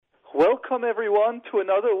Welcome, everyone, to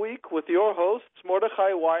another week with your hosts,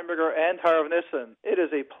 Mordechai Winberger and Harav Nissen. It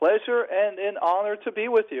is a pleasure and an honor to be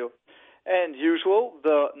with you. And usual,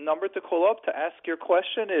 the number to call up to ask your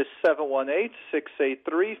question is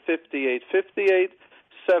 718-683-5858,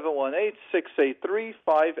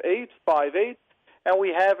 718-683-5858. And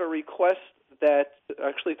we have a request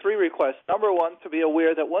actually three requests. Number one, to be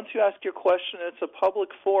aware that once you ask your question, it's a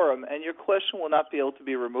public forum, and your question will not be able to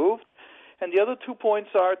be removed. And the other 2 points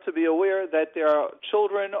are to be aware that there are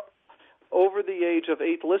children over the age of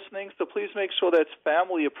 8 listening, so please make sure that's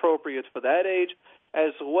family appropriate for that age,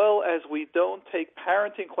 as well as we don't take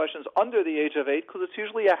parenting questions under the age of 8 because it's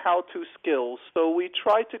usually a how-to skill. So we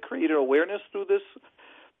try to create an awareness through this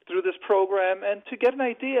program and to get an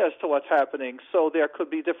idea as to what's happening. So there could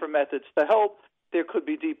be different methods to help. There could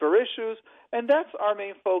be deeper issues, and that's our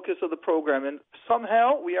main focus of the program. And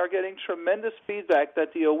somehow we are getting tremendous feedback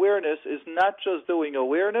that the awareness is not just doing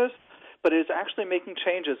awareness, but is actually making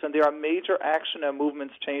changes, and there are major action and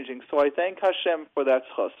movements changing. So I thank Hashem for that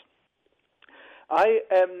schus. I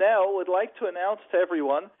would like to announce to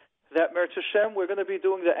everyone that Meretz Hashem, we're going to be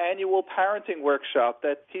doing the annual parenting workshop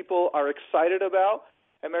that people are excited about,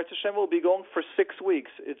 and Meretz Hashem will be going for 6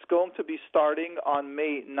 weeks. It's going to be starting on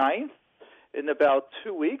May 9th. In about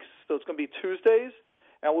 2 weeks, so it's going to be Tuesdays,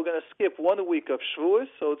 and we're going to skip 1 week of Shavuos,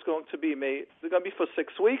 so it's going to be for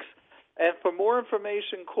 6 weeks. And for more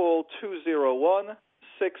information, call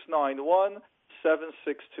 201-691-7626,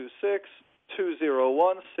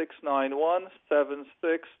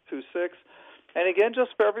 201-691-7626. And again,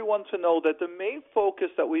 just for everyone to know that the main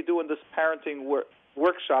focus that we do in this parenting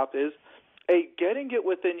workshop is getting it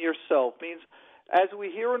within yourself. Means as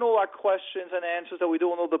we hear in all our questions and answers that we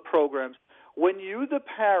do in all the programs, when you, the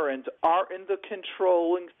parent, are in the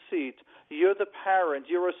controlling seat, you're the parent,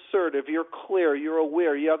 you're assertive, you're clear, you're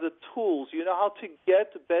aware, you have the tools, you know how to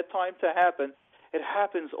get bedtime to happen, it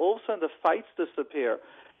happens. All of a sudden the fights disappear.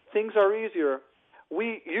 Things are easier.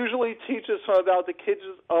 We usually teach this from about the kids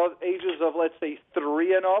of ages of, let's say,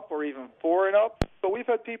 3 and up or even 4 and up. But we've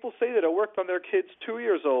had people say that it worked on their kids 2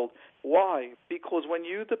 years old. Why? Because when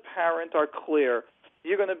you, the parent, are clear,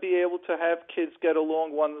 you're going to be able to have kids get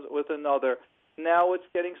along one with another. Now it's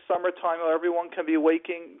getting summertime where everyone can be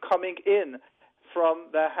coming in from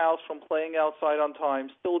the house, from playing outside on time,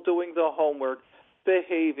 still doing the homework,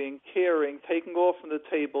 behaving, caring, taking off from the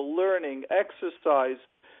table, learning, exercise,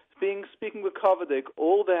 speaking with Kavadik.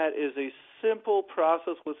 All that is a simple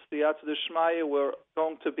process with Siyata D'Shmaya we're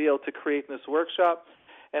going to be able to create in this workshop.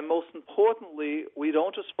 And most importantly, we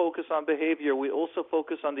don't just focus on behavior, we also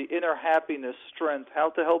focus on the inner happiness, strength, how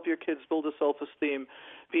to help your kids build a self-esteem,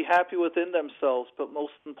 be happy within themselves. But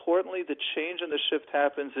most importantly, the change and the shift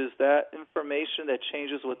happens is that information that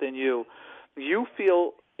changes within you. You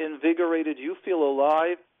feel invigorated, you feel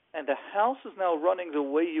alive, and the house is now running the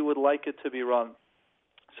way you would like it to be run.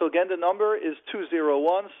 So again, the number is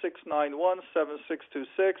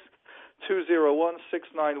 201-691-7626.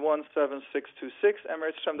 201-691-7626.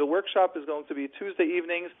 Emirates Shem. The workshop is going to be Tuesday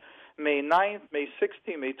evenings, May 9th, May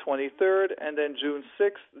 16th, May 23rd, and then June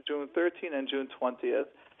 6th, June 13th, and June 20th.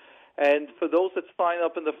 And for those that sign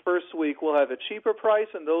up in the first week, we'll have a cheaper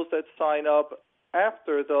price, and those that sign up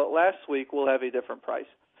after the last week will have a different price,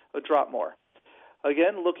 a drop more.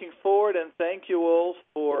 Again, looking forward, and thank you all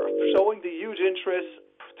for showing the huge interest,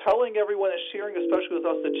 telling everyone and sharing, especially with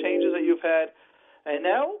us, the changes that you've had. And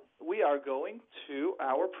now we are going to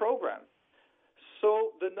our program.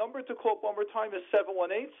 So the number to call up one more time is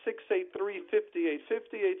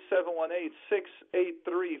 718-683-5858,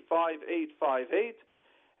 718-683-5858.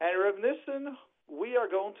 And Reb Nissen, we are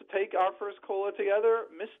going to take our first caller together,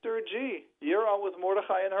 Mr. G. You're on with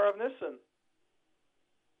Mordechai and Harav Nissen.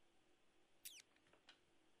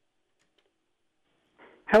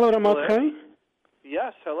 Hello, Mordechai.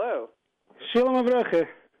 Yes, hello. Shalom Avracha.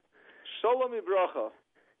 Shalom Ibracha.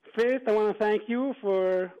 First, I want to thank you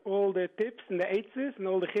for all the tips and the eitzes and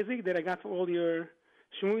all the chizik that I got for all your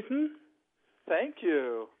shmuisen. Thank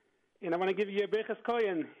you. And I want to give you a berachas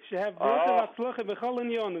koyen. You should have berachas atzlocha b'chol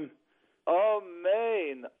inyonim.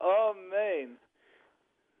 Amen. Amen.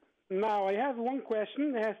 Now, I have one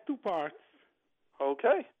question. It has 2 parts.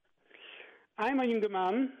 Okay. I'm a young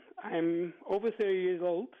man. I'm over 30 years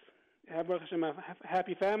old. I have, Baruch Hashem, a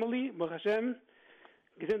happy family. Baruch Hashem.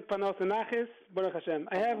 Gesund panos and nachis. Baruch Hashem.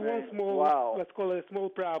 I have one small, let's call it a small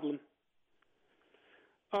problem.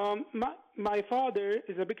 My father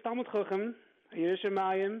is a big Talmud Chacham, a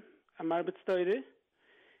Yerushalayim, a Marbet Stoire.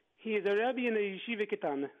 He is a rabbi in a yeshiva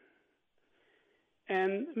ketana.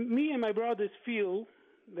 And me and my brothers feel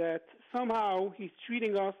that somehow he's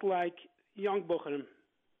treating us like young bocharim.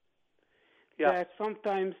 That's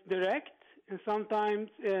sometimes direct, and sometimes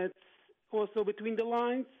it's also between the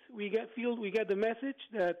lines. We get the message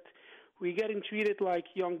that we're getting treated like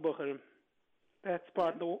young bucherim. That's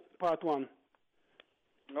part one.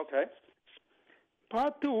 Okay.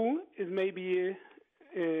 Part two is maybe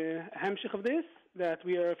a hemshich of this, that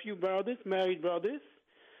we are a few brothers, married brothers.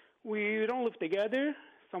 We don't live together.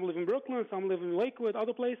 Some live in Brooklyn, some live in Lakewood,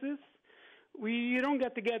 other places. We don't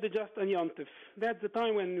get together just on Yom Tov. That's the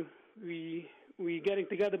time when we getting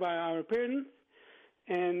together by our parents,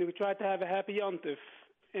 and we try to have a happy Yom Tov.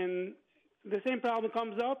 And the same problem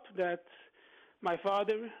comes up that my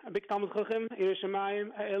father, a big Talmud Chacham, Yer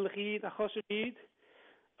Shemayim, a Elchid, a Choshev Yid,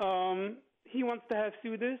 he wants to have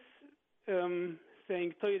Sudas,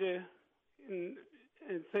 saying Torah and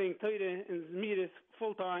Zmiris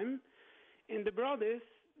full time. And the brothers,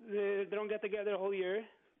 they don't get together a whole year.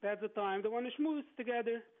 That's the time they want to schmooze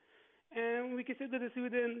together. And we consider the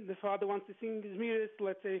Sudan, the father wants to sing Zmiris,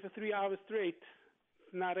 let's say, for 3 hours straight.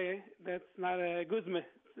 That's not a guzma.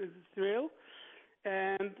 It's real.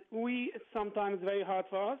 And it's sometimes very hard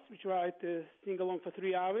for us. We try to sing along for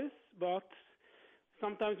 3 hours, but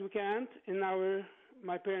sometimes we can't. And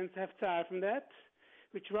my parents have tzar from that.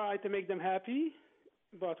 We try to make them happy,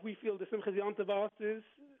 but we feel the Simchas Yom Tov is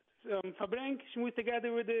verbring, schmooze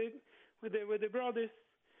together with the brothers.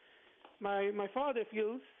 My father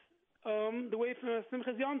feels the way for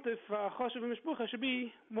Simchas Yom Tov, Choshev Mishpucha should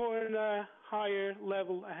be more in a higher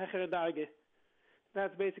level, a hechere darge.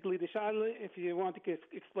 That's basically the shadle. If you want to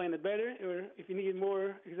explain it better, or if you need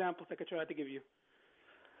more examples, I could try to give you.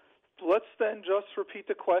 Let's then just repeat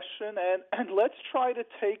the question, and let's try to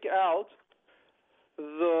take out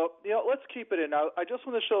let's keep it in. Now, I just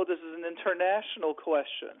want to show this is an international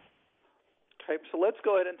question. Okay, so let's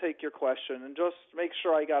go ahead and take your question and just make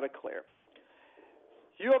sure I got it clear.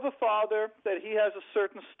 You have a father that he has a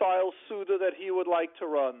certain style Suda that he would like to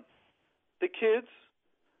run. The kids,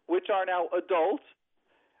 which are now adults,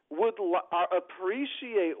 would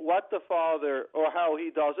appreciate what the father or how he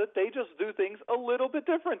does it. They just do things a little bit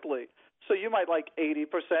differently. So you might like 80%,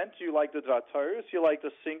 you like the dratars, you like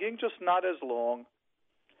the singing, just not as long.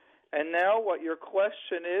 And now what your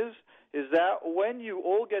question is that when you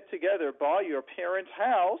all get together by your parents'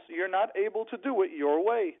 house, you're not able to do it your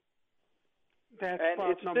way. That's and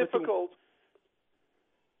part it's number difficult.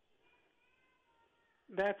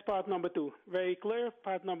 2. That's part number 2. Very clear,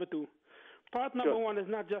 part number 2. Part number 1 is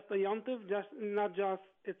not just a Yom Tov,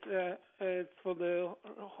 it's for the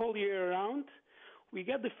whole year around. We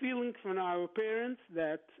get the feeling from our parents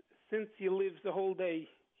that since he lives the whole day,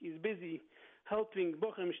 he's busy helping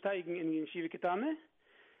Bochum steigen in Yeshiva Ketane,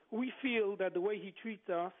 we feel that the way he treats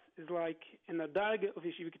us is like in a darge of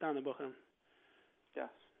Yeshiva Ketane Bochum. Yes.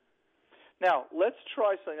 Now, let's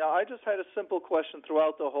try something. Now, I just had a simple question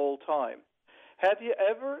throughout the whole time. Have you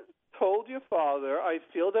ever told your father, I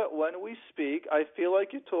feel that when we speak, I feel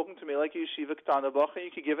like you're talking to me like Yeshiva Ketane Bochum, and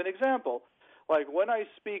you could give an example. Like when I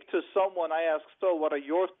speak to someone, I ask, so what are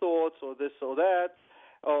your thoughts, or this or that,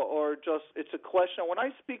 or just it's a question. When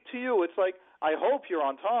I speak to you, it's like, I hope you're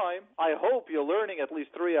on time. I hope you're learning at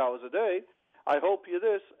least 3 hours a day. I hope you're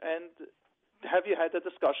this. And have you had that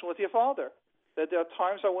discussion with your father? That there are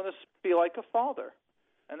times I want to be like a father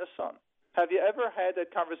and a son. Have you ever had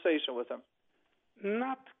that conversation with him?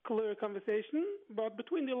 Not clear conversation, but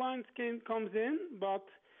between the lines comes in. But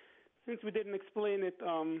since we didn't explain it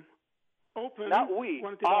open, not we,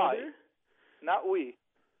 I. Not we,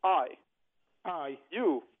 I.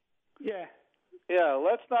 You. Yeah. Yeah,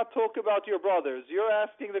 let's not talk about your brothers. You're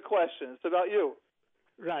asking the question. It's about you.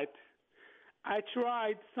 Right. I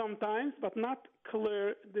tried sometimes, but not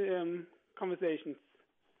clear the conversations.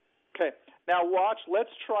 Okay. Now watch. Let's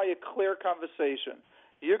try a clear conversation.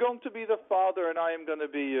 You're going to be the father, and I am going to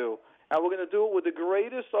be you. And we're going to do it with the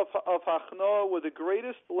greatest of hachnoah, with the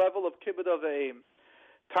greatest level of kibbud of aim.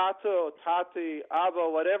 Tata or tati, abba,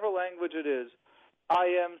 whatever language it is. I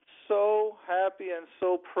am so happy and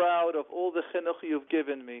so proud of all the chinuch you've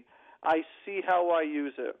given me. I see how I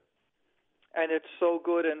use it. And it's so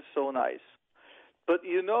good and so nice. But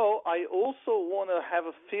I also want to have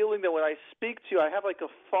a feeling that when I speak to you, I have like a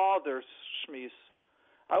father's shmis.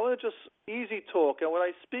 I want to just easy talk. And when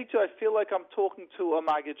I speak to you, I feel like I'm talking to a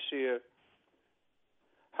Maggid Shir.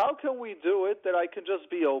 How can we do it that I can just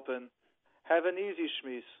be open, have an easy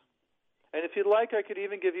shmis? And if you'd like, I could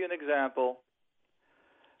even give you an example.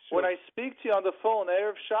 Sure. When I speak to you on the phone,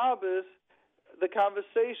 Erev Shabbos, the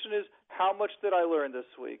conversation is, how much did I learn this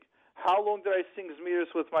week? How long did I sing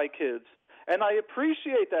Zmiris with my kids? And I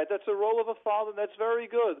appreciate that. That's a role of a father, and that's very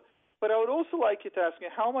good. But I would also like you to ask me,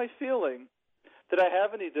 how am I feeling? Did I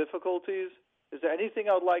have any difficulties? Is there anything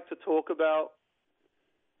I would like to talk about?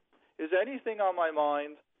 Is there anything on my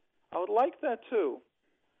mind? I would like that too.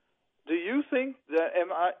 Do you think that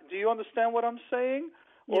do you understand what I'm saying?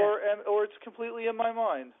 Yes. Or it's completely in my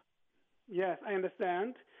mind? Yes, I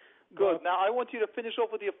understand. Good. Now I want you to finish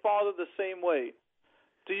off with your father the same way.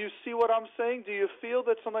 Do you see what I'm saying? Do you feel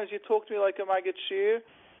that sometimes you talk to me like a Maggid Shir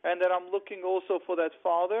and that I'm looking also for that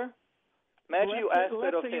father? Imagine you ask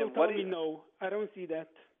that of him. Tell me no, I don't see that.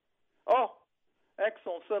 Oh,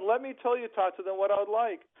 excellent. So let me tell you, Tata, then what I would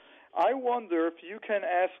like. I wonder if you can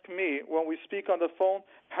ask me when we speak on the phone,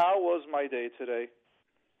 how was my day today?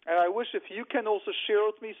 And I wish if you can also share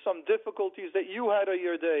with me some difficulties that you had on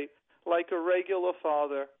your day, like a regular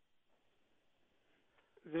father.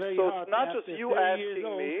 So it's not just you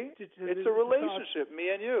asking me, it's a relationship, me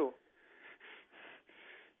and you.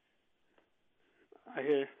 I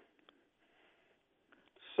hear.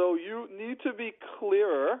 So you need to be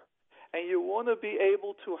clearer, and you want to be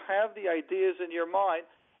able to have the ideas in your mind.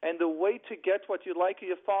 And the way to get what you like of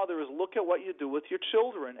your father is look at what you do with your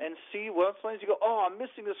children and see what sometimes you go, oh, I'm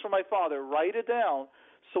missing this from my father. Write it down.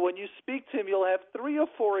 So when you speak to him, you'll have 3 or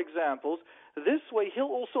 4 examples. This way, he'll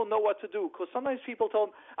also know what to do. Because sometimes people tell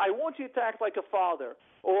him, I want you to act like a father.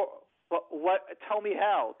 Or what? Tell me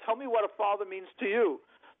how. Tell me what a father means to you.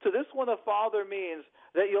 To this one, a father means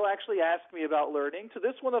that you'll actually ask me about learning. To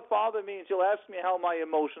this one, a father means you'll ask me how my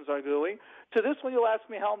emotions are doing. To this one, you'll ask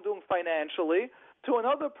me how I'm doing financially. To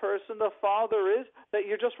another person, the father is that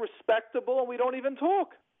you're just respectable and we don't even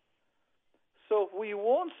talk. So if we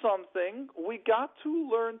want something, we got to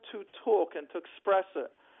learn to talk and to express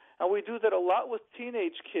it. And we do that a lot with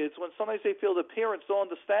teenage kids when sometimes they feel the parents don't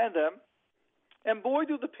understand them. And boy,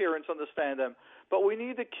 do the parents understand them. But we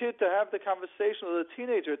need the kid to have the conversation, or the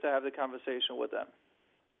teenager to have the conversation with them.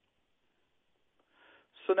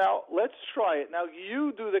 So now, let's try it. Now,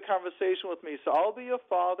 you do the conversation with me. So I'll be your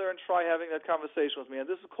father and try having that conversation with me. And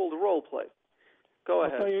this is called role play. Go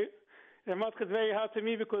ahead. I'll tell you, the math is very hard to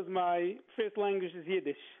me because my first language is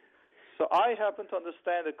Yiddish. So I happen to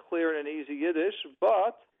understand it clear and easy Yiddish,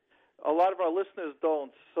 but a lot of our listeners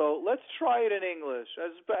don't. So let's try it in English,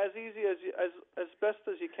 as easy as best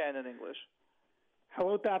as you can in English.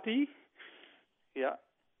 Hello, Tati. Yeah.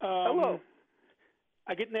 Hello.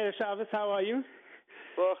 I get near Shabbos. How are you?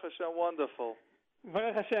 Baruch Hashem, wonderful.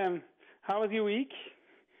 Baruch Hashem, how was your week?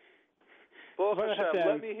 Baruch Hashem,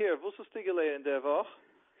 let me hear. Was ist die geleden der Woche?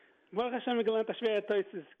 Baruch Hashem, ik gelernt a schwere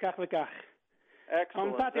Teuses, kach lekach.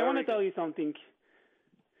 Excellent. Tati, I want to tell you something.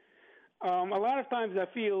 A lot of times I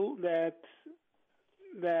feel that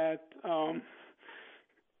I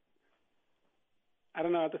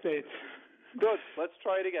don't know how to say it. Good. Let's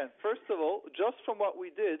try it again. First of all, just from what we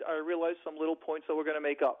did, I realized some little points that we're going to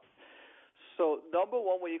make up. So, number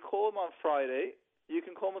one, when you call him on Friday, you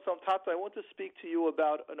can call him and say, Tata, I want to speak to you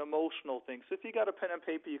about an emotional thing. So if you got a pen and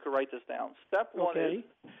paper, you can write this down. Step one is,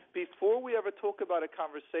 before we ever talk about a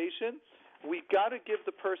conversation, we got to give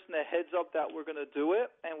the person a heads up that we're going to do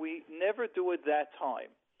it, and we never do it that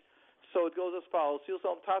time. So it goes as follows. You'll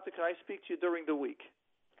say, Tata, can I speak to you during the week?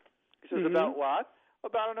 He says, about what?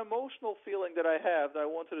 About an emotional feeling that I have that I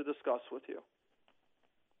wanted to discuss with you.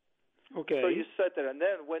 Okay. So you set that, and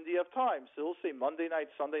then when do you have time? So he'll say Monday night,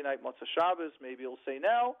 Sunday night, Motzei Shabbos. Maybe he'll say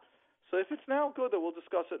now. So if it's now, good, then we'll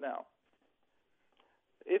discuss it now.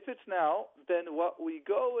 If it's now, then what we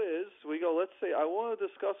go is, let's say, I want to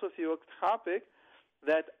discuss with you a topic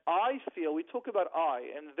that I feel, we talk about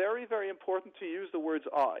I, and very, very important to use the words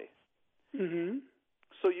I.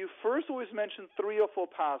 So you first always mention 3 or 4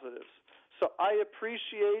 positives. So I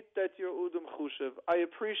appreciate that you're Udum Chushev. I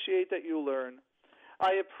appreciate that you learn.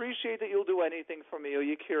 I appreciate that you'll do anything for me or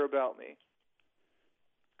you care about me.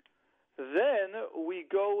 Then we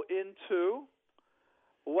go into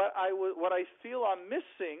what I feel I'm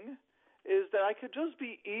missing is that I could just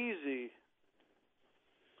be easy.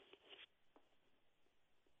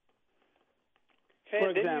 Okay,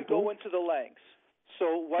 and then you go into the lengths.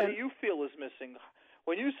 So what do you feel is missing?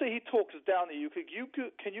 When you say he talks down to you,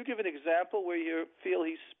 can you give an example where you feel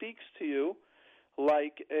he speaks to you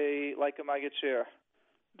like a Maggid Shir?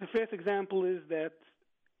 The first example is that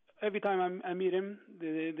every time I meet him,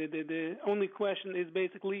 the only question is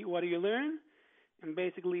basically, what do you learn? And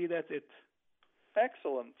basically, that's it.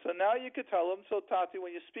 Excellent. So now you could tell him, so Tati,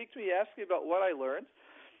 when you speak to me, ask me about what I learned.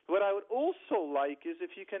 What I would also like is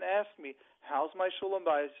if you can ask me, how's my Shulam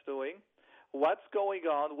Bayis doing? What's going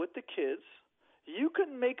on with the kids? You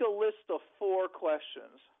can make a list of 4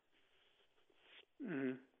 questions.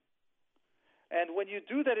 And when you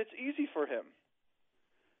do that, it's easy for him.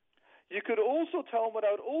 You could also tell them what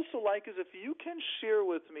I would also like is if you can share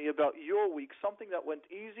with me about your week, something that went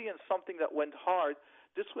easy and something that went hard.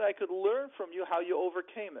 This way I could learn from you how you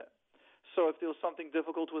overcame it. So if there was something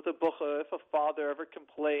difficult with a bucha, if a father ever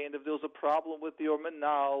complained, if there was a problem with your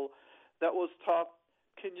manal that was tough,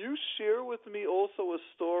 can you share with me also a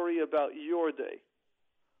story about your day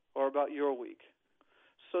or about your week?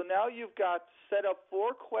 So now you've got set up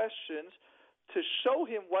 4 questions to show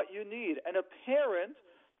him what you need. And a parent,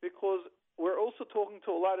 because we're also talking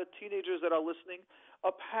to a lot of teenagers that are listening,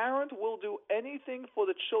 a parent will do anything for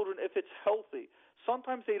the children if it's healthy.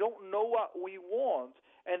 Sometimes they don't know what we want,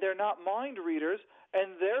 and they're not mind readers,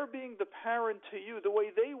 and they're being the parent to you the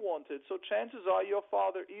way they wanted. So chances are your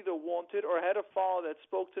father either wanted or had a father that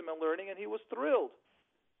spoke to him in learning, and he was thrilled.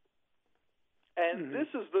 And this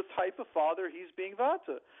is the type of father he's being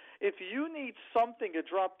vata. If you need something a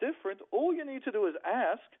drop different, all you need to do is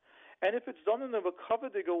ask, and if it's done in a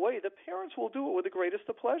coveted way, the parents will do it with the greatest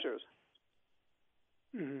of pleasures.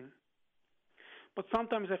 But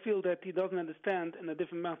sometimes I feel that he doesn't understand in a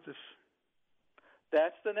different message.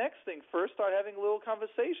 That's the next thing. First, start having little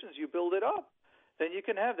conversations. You build it up. Then you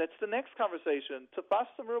can have, that's the next conversation.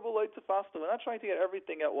 Tefastem rubaloi tefastem. We're not trying to get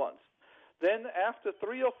everything at once. Then after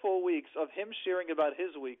 3 or 4 weeks of him sharing about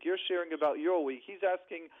his week, you're sharing about your week. He's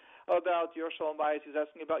asking about your shalom bayis. He's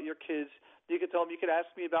asking about your kids. You could tell him, you could ask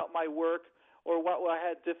me about my work or what I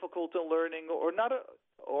had difficult in learning or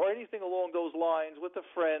or anything along those lines with a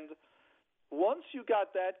friend. Once you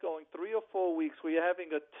got that going 3 or 4 weeks where you're having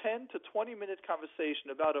a 10 to 20-minute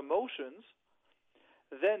conversation about emotions,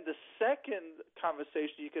 then the second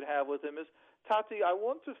conversation you could have with him is, Tati, I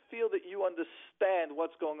want to feel that you understand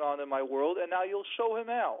what's going on in my world, and now you'll show him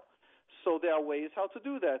how. So there are ways how to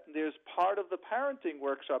do that. And there's part of the parenting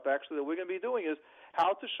workshop, actually, that we're going to be doing is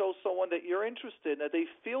how to show someone that you're interested, that they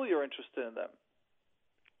feel you're interested in them.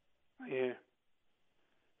 Yeah.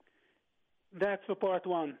 That's for part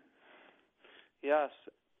 1. Yes.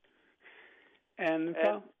 And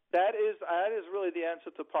that is really the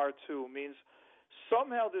answer to part 2. Means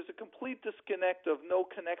somehow there's a complete disconnect of no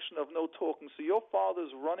connection, of no talking. So your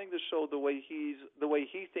father's running the show the way he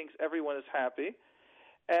thinks everyone is happy,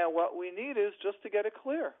 and what we need is just to get it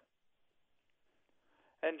clear.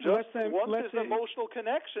 And just once there's an emotional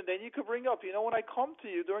connection, then you could bring up, when I come to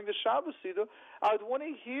you during the Shabbos Seder, I'd want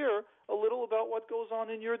to hear a little about what goes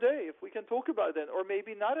on in your day, if we can talk about it then. Or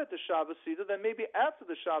maybe not at the Shabbos Seder, then maybe after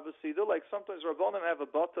the Shabbos Seder, like sometimes Rabbanim have a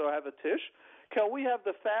bata or have a tish. Can we have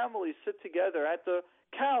the family sit together at the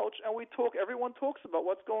couch and everyone talks about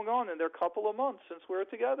what's going on in their couple of months since we're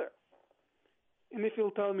together? And if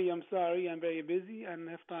you'll tell me I'm sorry, I'm very busy, I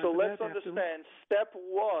don't have time so for let's understand, step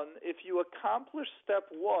 1, if you accomplish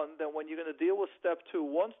step 1, then when you're going to deal with step 2,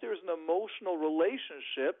 once there's an emotional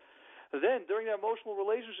relationship, then during that emotional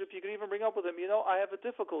relationship, you can even bring up with him, I have a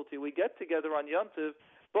difficulty. We get together on Yontiv,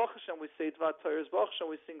 Baruch Hashem, we say Tvat Torahs, Baruch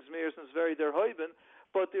Hashem, we sing Zmirs and Zveri Der Hoiben,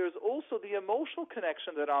 but there's also the emotional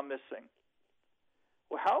connection that I'm missing.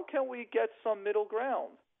 Well, how can we get some middle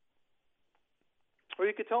ground? Or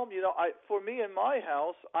you could tell them, for me in my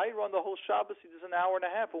house, I run the whole Shabbos. It's an hour and a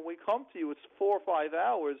half. When we come to you, it's 4 or 5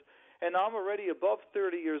 hours, and I'm already above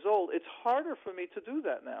 30 years old. It's harder for me to do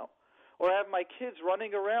that now. Or I have my kids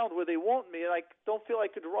running around where they want me, and I don't feel I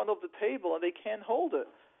could run off the table, and they can't hold it.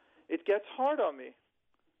 It gets hard on me.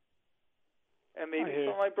 And maybe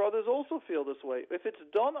some of my brothers also feel this way. If it's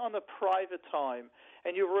done on a private time,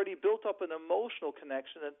 and you've already built up an emotional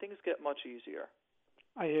connection, then things get much easier.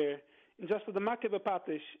 I hear. Just for the Makebe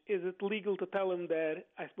Patish, is it legal to tell him that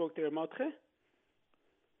I spoke to Mordechai?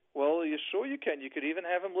 Well, you can. You could even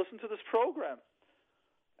have him listen to this program.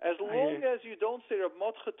 As long as you don't say Reb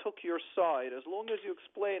Mordechai took your side, as long as you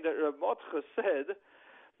explain that Reb Mordechai said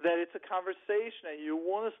that it's a conversation and you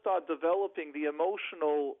want to start developing the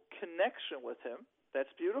emotional connection with him,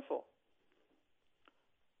 that's beautiful.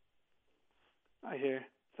 I hear.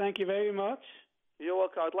 Thank you very much. You're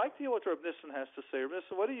welcome. I'd like to hear what Reb Nissen has to say. Reb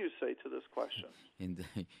Nissen, what do you say to this question?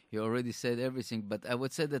 You already said everything, but I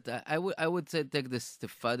would say that I would say take the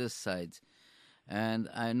father's side. And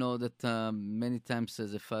I know that many times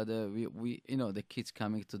as a father, we the kids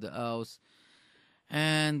coming to the house,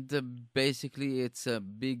 and basically it's a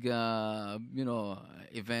big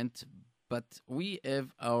event, but we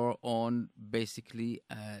have our own basically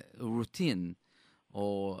routine.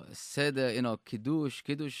 Or seder,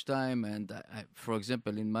 kiddush time, and for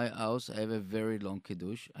example, in my house, I have a very long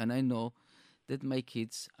kiddush, and I know that my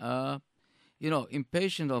kids are,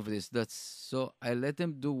 impatient of this. So I let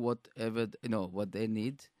them do whatever, what they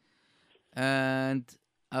need, and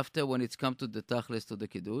after when it's come to the tachlis, to the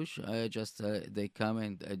kiddush, I just they come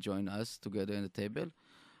and join us together in the table.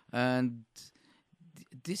 And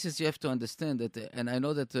this is, you have to understand that, and I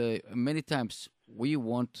know that many times we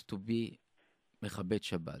want to be Mechabed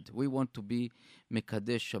Shabbat. We want to be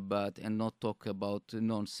Mekadesh Shabbat and not talk about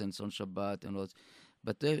nonsense on Shabbat and all.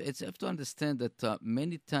 But it's have to understand that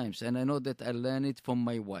many times, and I know that I learned it from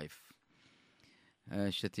my wife,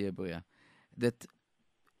 Shetiyeh Bria, that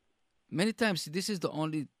many times this is the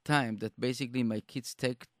only time that basically my kids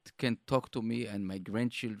can talk to me and my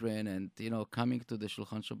grandchildren and, coming to the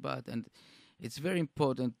Shulchan Shabbat. And it's very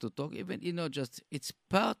important to talk, even, just it's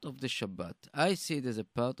part of the Shabbat. I see it as a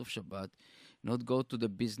part of Shabbat, not go to the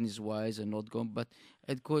business-wise and not go, but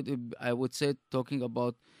I would say talking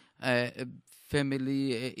about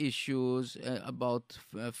family issues, about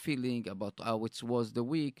feeling, about how it was the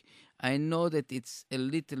week. I know that it's a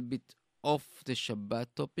little bit off the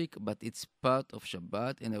Shabbat topic, but it's part of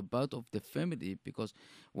Shabbat and a part of the family, because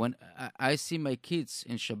when I see my kids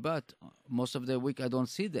in Shabbat, most of the week I don't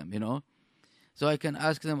see them, So I can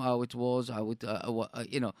ask them how it was,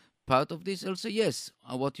 part of this also, yes,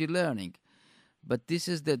 what you're learning. But this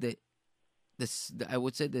is the I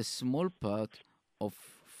would say the small part of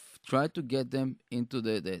try to get them into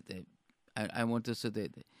I want to say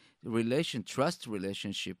the trust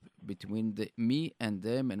relationship between me and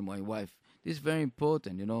them and my wife. This is very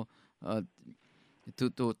important,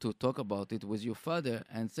 to talk about it with your father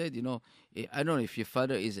and said, I don't know if your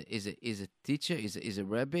father is a teacher, is a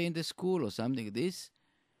rabbi in the school or something like this.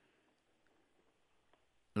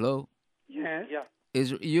 Hello? Yes. Yeah.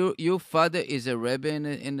 Is your father is a rabbi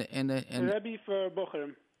in Rabbi for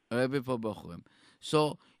Bochurim. Rabbi for Bochurim.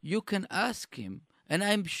 So you can ask him, and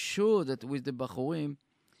I'm sure that with the Bochurim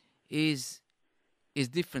is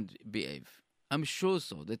different behave. I'm sure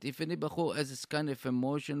so, that if any Bachur has this kind of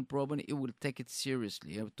emotional problem, he will take it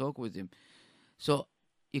seriously. I'll talk with him. So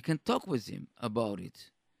you can talk with him about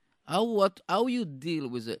it. How you deal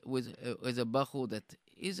with a Bachur that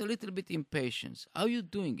is a little bit impatient? How you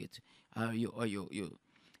doing it? Are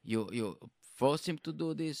you force him to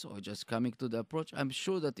do this, or just coming to the approach? I'm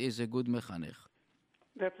sure that is a good mechanech.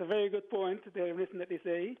 That's a very good point. Listen that they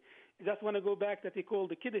say. I just want to go back that he called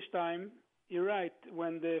the Kiddush time. You're right.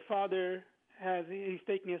 When the father he's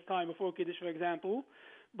taking his time before Kiddush, for example,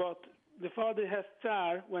 but the father has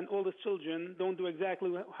tsar when all the children don't do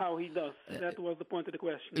exactly how he does. That was the point of the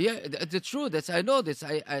question. Yeah, that's true. I know this.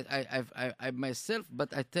 I myself,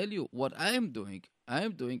 but I tell you what I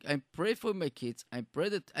pray for my kids. I pray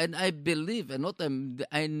that, and I believe,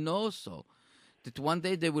 I know so, that one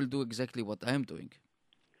day they will do exactly what I am doing,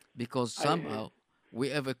 because somehow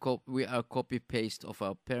we are copy paste of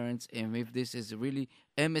our parents, and if this is really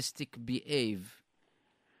emistic behave,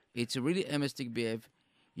 it's really emistic behave.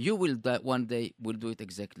 You will one day will do it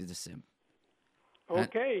exactly the same.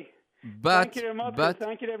 Okay. But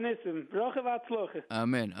thank you, Reb Nissim.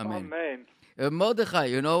 Amen. Amen. Mordechai,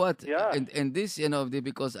 you know what? Yeah. And this,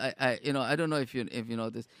 because I don't know if you know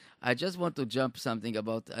this. I just want to jump something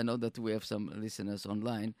about. I know that we have some listeners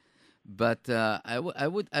online, but I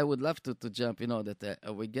would love to jump. That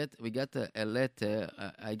we got a letter.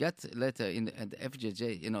 I got a letter in the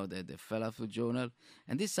FJJ. The Falafel Journal,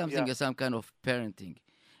 and this is something some kind of parenting.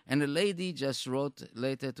 And a lady just wrote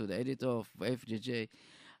later to the editor of FJJ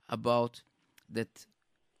about that.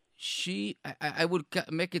 I would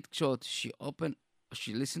make it short. She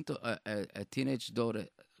listened to a teenage daughter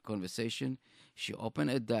conversation. She opened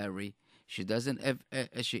a diary. She doesn't have.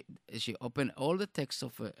 She opened all the text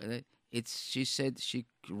of she said she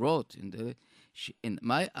wrote in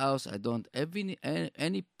my house. I don't have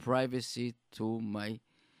any privacy to my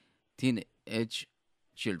teenage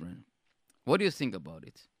children. What do you think about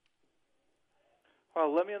it?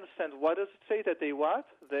 Well, let me understand. What does it say that they what?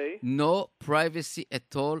 No privacy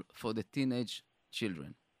at all for the teenage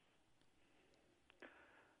children.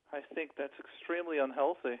 I think that's extremely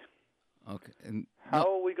unhealthy. Okay. How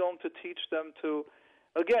are we going to teach them to...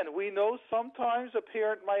 Again, we know sometimes a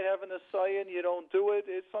parent might have an assign and you don't do it.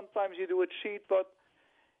 Sometimes you do a cheat, but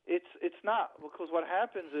it's not. Because what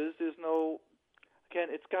happens is there's no... Again,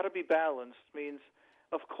 it's got to be balanced. Means...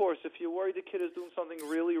 Of course, if you're worried the kid is doing something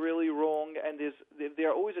really, really wrong, and there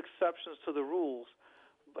are always exceptions to the rules,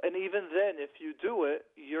 and even then, if you do it,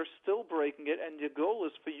 you're still breaking it, and your goal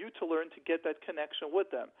is for you to learn to get that connection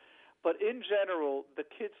with them. But in general, the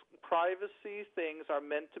kids' privacy things are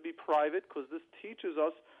meant to be private, because this teaches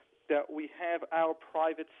us that we have our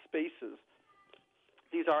private spaces.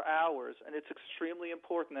 These are ours, and it's extremely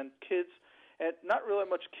important. And kids, and not really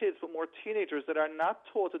much kids, but more teenagers that are not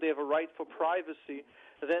taught that they have a right for privacy,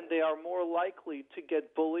 then they are more likely to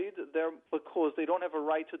get bullied because they don't have a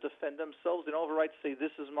right to defend themselves. They don't have a right to say,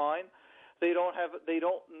 this is mine. They don't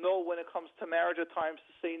know when it comes to marriage at times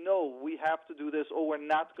to say, no, we have to do this, or we're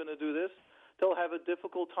not going to do this. They'll have a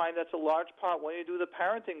difficult time. That's a large part when you do the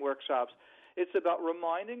parenting workshops. It's about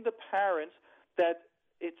reminding the parents that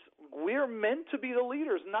we're meant to be the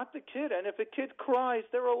leaders, not the kid. And if a kid cries,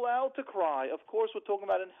 they're allowed to cry. Of course, we're talking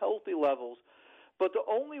about in healthy levels. But the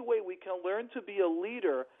only way we can learn to be a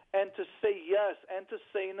leader and to say yes and to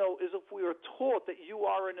say no is if we are taught that you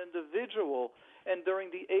are an individual. And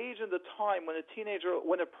during the age and the time when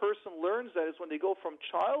a person learns that is when they go from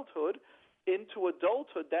childhood into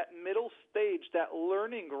adulthood. That middle stage, that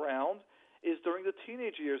learning ground, is during the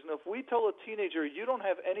teenage years. And if we tell a teenager, you don't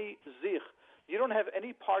have any zich, you don't have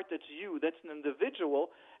any part that's you, that's an individual,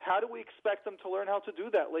 how do we expect them to learn how to do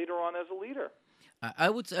that later on as a leader? I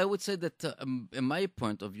would say that in my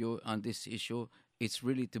point of view on this issue, it's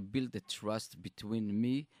really to build the trust between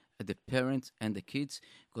me, the parents, and the kids,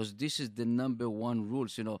 because this is the number one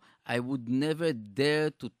rules. I would never dare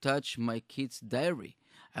to touch my kid's diary.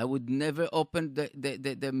 I would never open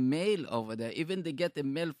the mail over there. Even they get a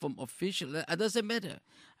mail from official, it doesn't matter.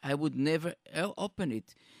 I would never open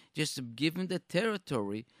it. Just give them the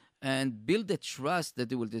territory and build the trust that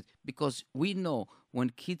they will do. Because we know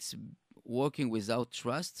when kids working without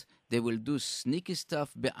trust, they will do sneaky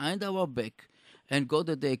stuff behind our back and go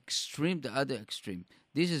to the other extreme.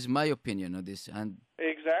 This is my opinion on this. And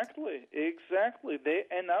Exactly.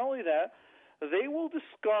 And not only that, they will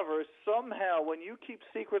discover somehow when you keep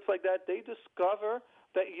secrets like that, they discover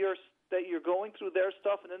that you're going through their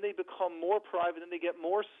stuff, and then they become more private and they get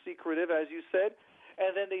more secretive, as you said,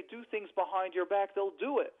 and then they do things behind your back. They'll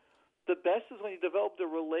do it. The best is when you develop the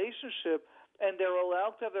relationship and they're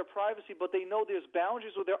allowed to have their privacy, but they know there's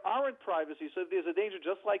boundaries where there aren't privacy. So if there's a danger,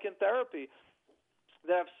 just like in therapy,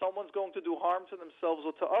 that if someone's going to do harm to themselves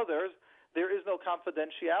or to others, there is no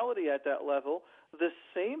confidentiality at that level. The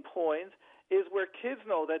same point is where kids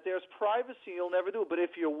know that there's privacy, you'll never do it. But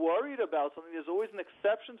if you're worried about something, there's always an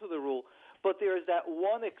exception to the rule. But there is that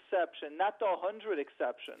one exception, not the 100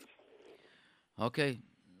 exceptions. Okay,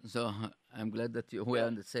 so I'm glad that we're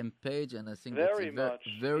on the same page, and I think very that's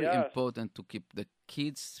very important to keep the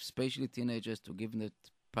kids, especially teenagers, to give them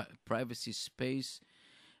the privacy space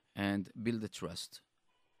and build the trust.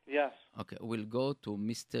 Yes. Okay, we'll go to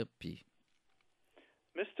Mr. P.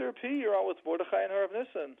 Mr. P, you're on with Mordechai and Harav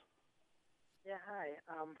Nissen. Yeah, hi.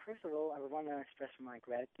 First of all, I would want to express my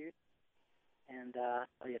gratitude and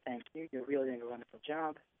tell you thank you. You're really doing a wonderful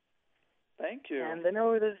job. Thank you. And I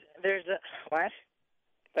know there's a what?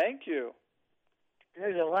 Thank you.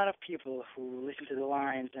 There's a lot of people who listen to the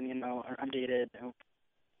lines and are updated.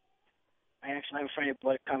 I actually have a friend who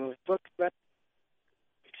bought a copy of the book, but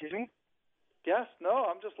excuse me. Yes, no,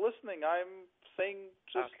 I'm just listening. I'm saying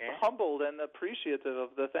just humbled and appreciative of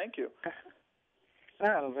the thank you.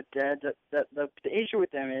 No, but the issue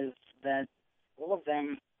with them is that all of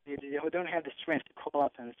them they don't have the strength to call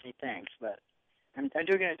up and say thanks. But I'm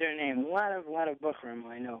doing their name. A lot of Bukhrim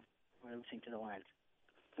I know when listening to the lines.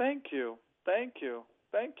 Thank you.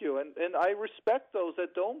 And I respect those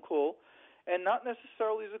that don't call, and not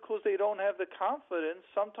necessarily because they don't have the confidence.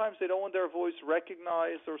 Sometimes they don't want their voice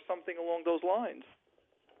recognized or something along those lines.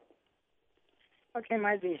 Okay,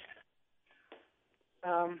 might be.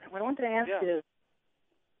 What I wanted to ask is,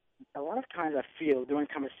 a lot of times I feel during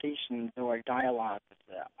conversations or dialogues,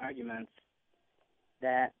 arguments,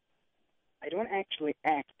 that I don't actually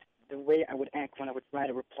act the way I would act when I would write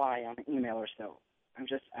a reply on an email or so.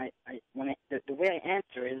 The way I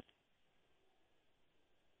answer is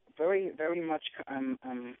very, very much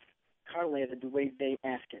correlated the way they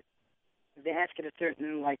ask it. If they ask it a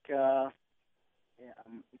certain a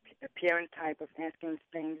parent type of asking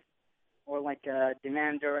things, or like a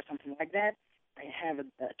demander or something like that, I have a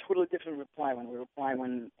totally different reply when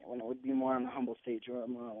it would be more on the humble stage or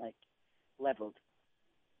more like leveled.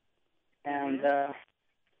 And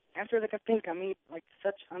after I think I mean like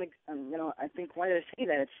such I think why did I say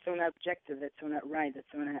that? It's so not objective. It's so not right. It's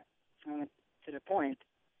so not to the point.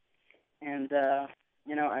 And I'm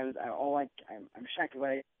shocked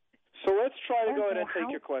by. So let's try to go ahead and take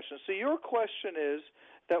your question. So your question is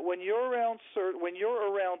that when you're around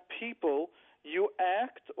people, you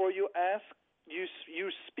act or you ask, you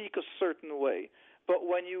speak a certain way. But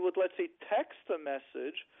when you would, let's say, text a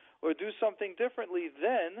message or do something differently,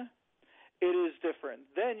 then it is different.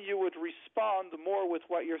 Then you would respond more with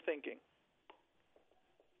what you're thinking.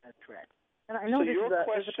 That's correct. And I know so your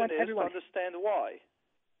question is to understand why.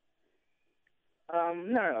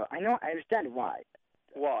 No. I understand why.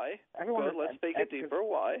 Why? Good. Let's take it deeper.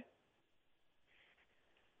 Why?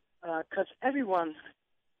 Because everyone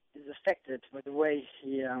is affected by the way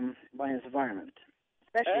by his environment.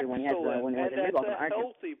 especially when he has when he's in the middle of an argument. argument. That's a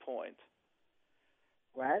healthy point.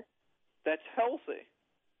 What? That's healthy.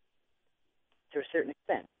 To a certain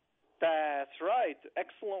extent. That's right.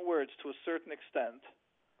 Excellent words. To a certain extent.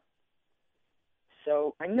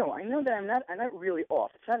 So I know that I'm not really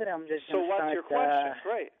off. It's not that I'm just. So what's your question?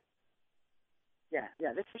 Great. Yeah,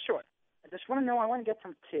 that's for sure. I just want to know. I want to get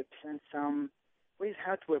some tips and some ways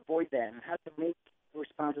how to avoid that and how to make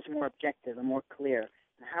responses more objective and more clear.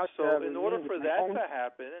 And how so in order for that to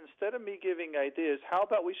happen, instead of me giving ideas, how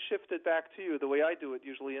about we shift it back to you the way I do it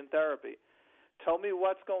usually in therapy? Tell me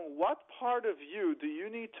what part of you do you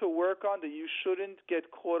need to work on that you shouldn't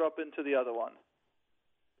get caught up into the other one?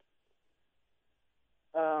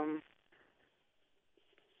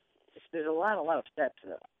 There's a lot of steps.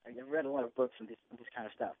 I've read a lot of books on this kind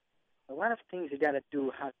of stuff. A lot of things you got to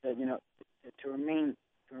do how to to remain.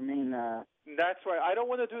 That's right. I don't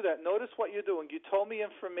want to do that. Notice what you're doing. You told me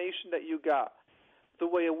information that you got. The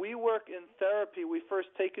way we work in therapy, we first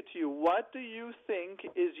take it to you. What do you think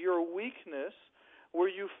is your weakness where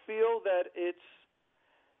you feel that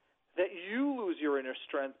you lose your inner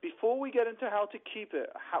strength? Before we get into how to keep it,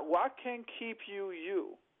 what can keep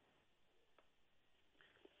you?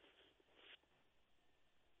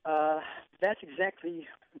 That's exactly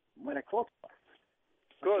what I called for.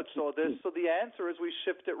 Good. So the answer is we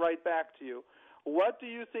shift it right back to you. What do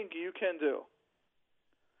you think you can do?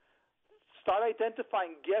 Start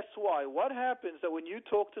identifying, guess why. What happens that when you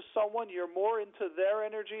talk to someone, you're more into their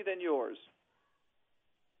energy than yours?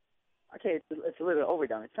 Okay, it's a little bit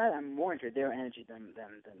overdone. It's not I'm more into their energy than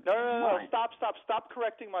No. Stop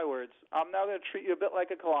correcting my words. I'm now going to treat you a bit like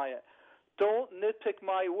a client. Don't nitpick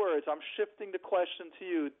my words. I'm shifting the question to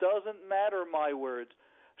you. Doesn't matter my words.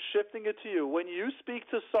 Shifting it to you. When you speak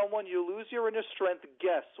to someone, you lose your inner strength.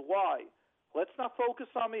 Guess why? Let's not focus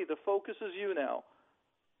on me. The focus is you now.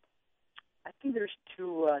 I think there's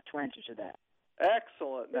two answers to that.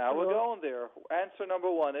 Excellent. Now we're going there. Answer number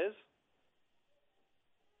one is?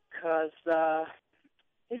 Because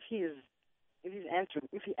if he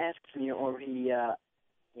asks me or he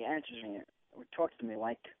answers me or talks to me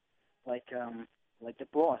like the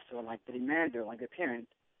boss or like the demander, like the parent,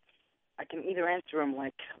 I can either answer him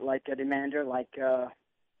like a demander,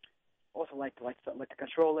 also like a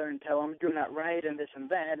controller, and tell him you're not right and this and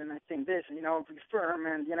that, and I think this, and be firm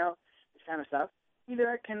and this kind of stuff.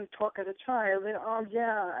 Either I can talk as a child and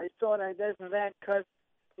I thought I this and that, because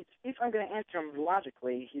if I'm going to answer him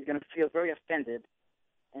logically, he's going to feel very offended,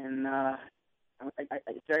 and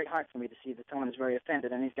it's very hard for me to see that someone is very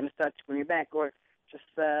offended, and he's going to start screaming back or just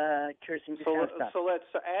cursing. So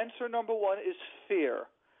answer number one is fear.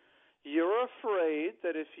 You're afraid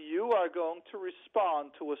that if you are going to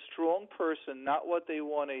respond to a strong person, not what they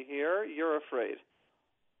want to hear, you're afraid.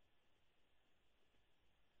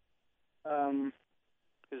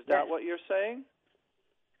 Is that what you're saying?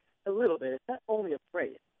 A little bit. It's not only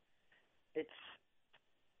afraid. It's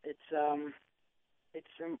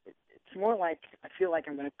more like I feel like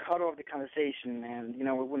I'm going to cut off the conversation, and we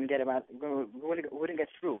wouldn't get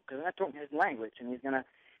through because I'm not talking his language, and he's going to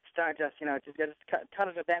start just cut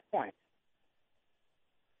it at that point.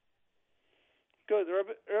 Good,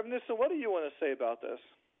 Reb Nissen, what do you want to say about this?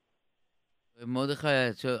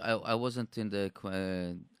 Mordechai, I wasn't in the.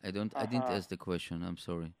 I didn't ask the question. I'm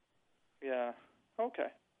sorry. Yeah.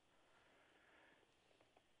 Okay.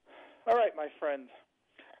 All right, my friend.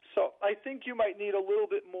 So I think you might need a little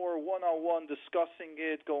bit more one-on-one discussing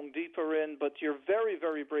it, going deeper in, but you're very,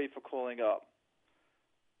 very brave for calling up.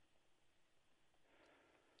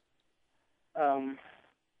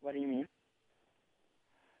 What do you mean?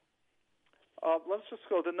 Let's just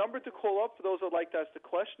go. The number to call up for those who would like to ask the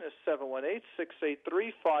question is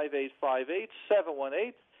 718-683-5858,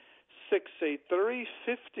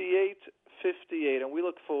 718-683-5858, and we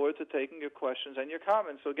look forward to taking your questions and your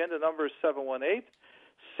comments. So again, the number is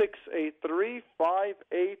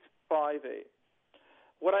 718-683-5858.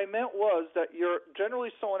 What I meant was that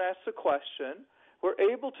generally someone asks a question, we're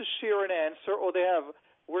able to share an answer, or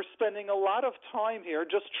we're spending a lot of time here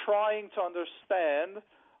just trying to understand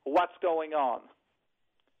what's going on.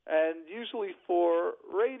 And usually for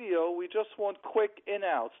radio, we just want quick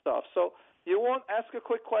in-out stuff. So you won't ask a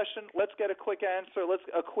quick question, let's get a quick answer,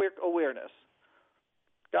 a quick awareness.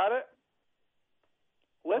 Got it?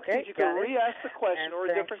 Let's see if you can re-ask the question or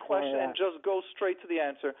a different question and just go straight to the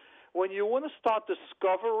answer. When you want to start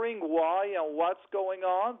discovering why and what's going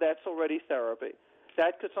on, that's already therapy.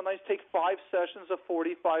 That could sometimes take 5 sessions of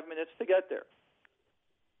 45 minutes to get there.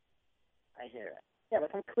 I hear it. Yeah,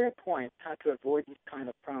 but some clear points how to avoid these kind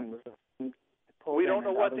of problems. We don't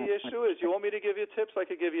know what the issue is. You want me to give you tips? I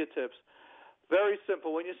could give you tips. Very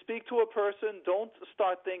simple. When you speak to a person, don't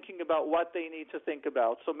start thinking about what they need to think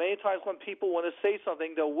about. So many times when people want to say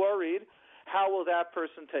something, they're worried, how will that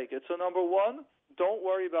person take it? So number one, don't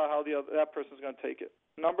worry about how that person's going to take it.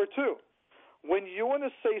 Number two, when you want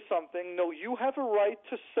to say something, no, you have a right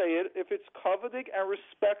to say it if it's coveted and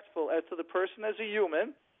respectful as to the person as a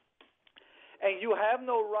human, and you have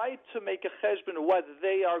no right to make a cheshbon what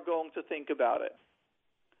they are going to think about it.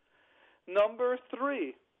 Number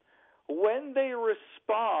three, when they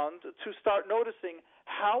respond, to start noticing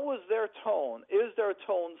how was their tone. Is their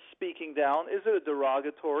tone speaking down? Is it a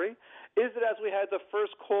derogatory? Is it, as we had the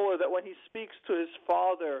first caller, that when he speaks to his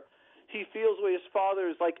father, he feels where his father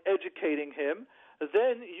is like educating him?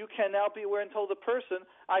 Then you can now be aware and tell the person,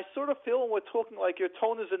 I sort of feel when we're talking like your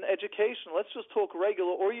tone is an education. Let's just talk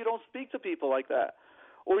regular, or you don't speak to people like that.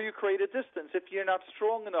 Or you create a distance if you're not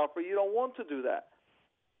strong enough or you don't want to do that.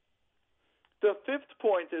 The fifth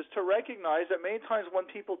point is to recognize that many times when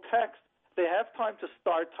people text, they have time to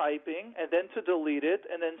start typing and then to delete it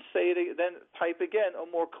and then say it, then type again a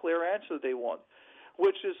more clear answer they want,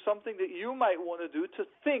 which is something that you might want to do to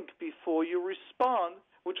think before you respond,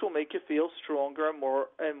 which will make you feel stronger and more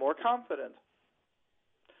confident.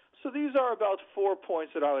 So these are about 4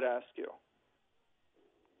 points that I would ask you.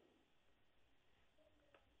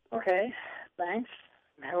 Okay, thanks.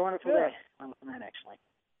 Have a wonderful day. Wonderful night, actually.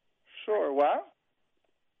 Sure. What?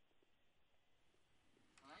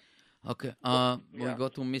 Okay. We go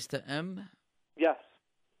to Mr. M. Yes.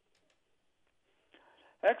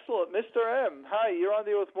 Excellent. Mr. M. Hi, you're on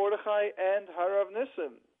the air with Mordechai and Harav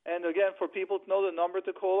Nissim. And again, for people to know, the number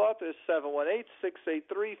to call up is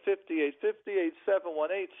 718-683-5858,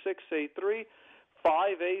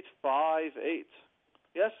 718-683-5858.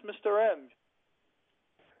 Yes, Mr. M.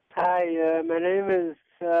 Hi, my name is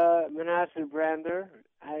Manasseh Brander.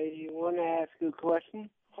 I want to ask you a question.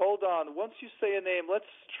 Hold on. Once you say a name, let's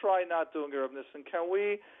try not doing Harav Nissim. Can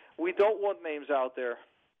we don't want names out there.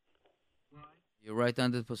 You're right,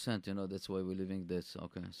 100%. That's why we're living this.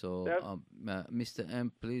 Okay, so Mr.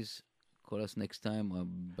 M, please call us next time.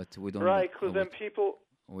 But we don't. Right, because then people.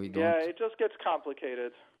 We don't. Yeah, it just gets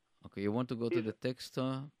complicated. Okay, you want to go to the text?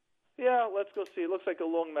 Yeah, let's go see. It looks like a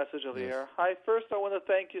long message over here. Hi, first I want to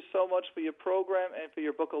thank you so much for your program and for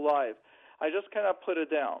your book Alive. I just cannot put it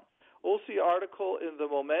down. Also, the article in The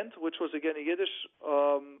Moment, which was again a Yiddish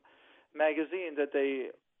magazine that they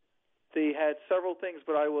had several things,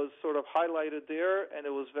 but I was sort of highlighted there, and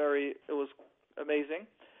it was amazing.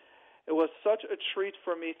 It was such a treat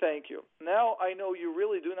for me. Thank you. Now, I know you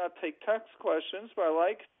really do not take text questions, but I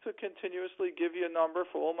like to continuously give you a number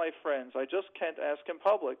for all my friends. I just can't ask in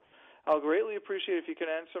public. I'll greatly appreciate if you can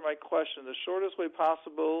answer my question. The shortest way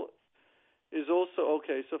possible is also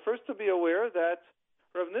okay. So first, to be aware that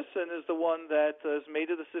Rav Nissen is the one that has made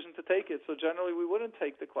a decision to take it. So generally, we wouldn't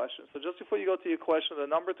take the question. So just before you go to your question, the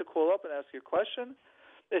number to call up and ask your question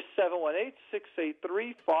is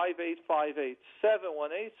 718-683-5858.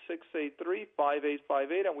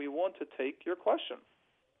 718-683-5858, and we want to take your question.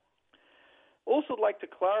 Also, I'd like to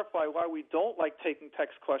clarify why we don't like taking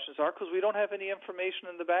text questions because we don't have any information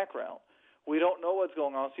in the background. We don't know what's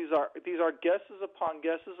going on. So these are guesses upon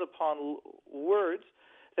words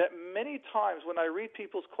that many times when I read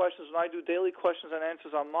people's questions, when I do daily questions and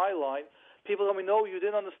answers on my line, people tell me, no, you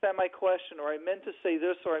didn't understand my question, or I meant to say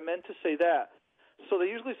this, or I meant to say that. So they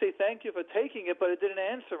usually say, thank you for taking it, but it didn't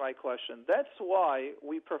answer my question. That's why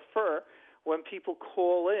we prefer when people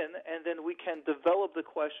call in, and then we can develop the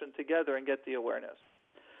question together and get the awareness.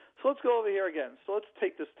 So let's go over here again. So let's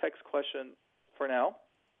take this text question for now.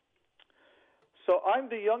 So I'm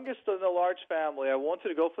the youngest in a large family. I wanted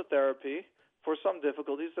to go for therapy for some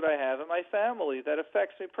difficulties that I have in my family that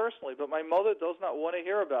affects me personally, but my mother does not want to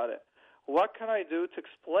hear about it. What can I do to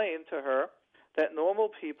explain to her that normal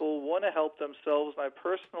people want to help themselves, and I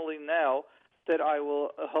personally now that I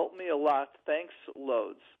will help me a lot? Thanks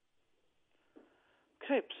loads.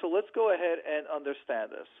 Okay, so let's go ahead and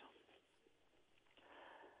understand this.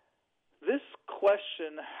 This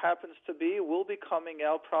question will be coming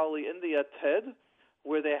out probably in the TED,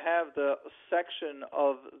 where they have the section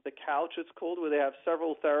of the couch, it's called, where they have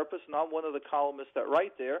several therapists, and I'm one of the columnists that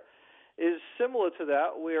write there, is similar to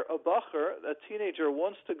that, where a bacher, a teenager,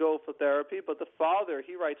 wants to go for therapy, but the father,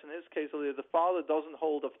 he writes in his case, the father doesn't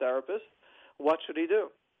hold a therapist. What should he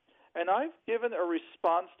do? And I've given a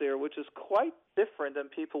response there which is quite different than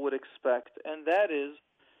people would expect, and that is,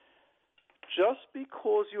 just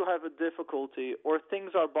because you have a difficulty or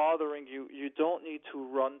things are bothering you, you don't need to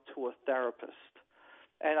run to a therapist.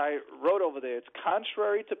 And I wrote over there, it's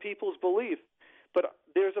contrary to people's belief, but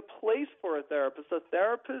there's a place for a therapist. A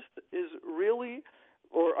therapist is really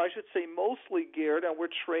or I should say mostly geared, and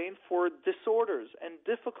we're trained for disorders and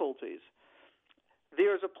difficulties.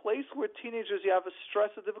 There's a place where teenagers, you have a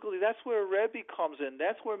stress and difficulty. That's where a Rebbe comes in.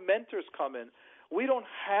 That's where mentors come in. We don't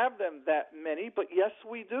have them that many, but yes,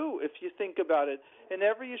 we do, if you think about it. In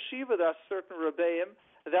every yeshiva, there are certain Rebbeim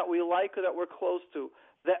that we like or that we're close to,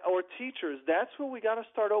 or teachers. That's where we got to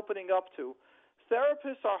start opening up to.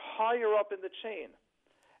 Therapists are higher up in the chain,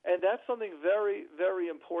 and that's something very, very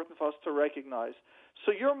important for us to recognize.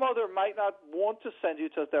 So your mother might not want to send you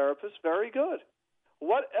to a therapist. Very good.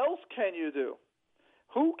 What else can you do?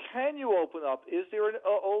 Who can you open up? Is there an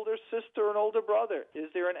older sister or an older brother? Is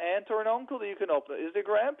there an aunt or an uncle that you can open up? Is there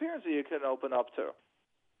grandparents that you can open up to?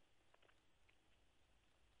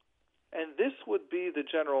 And this would be the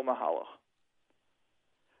general mahalach.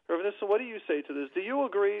 Rav Nissen, what do you say to this? Do you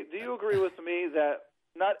agree? Do you agree with me that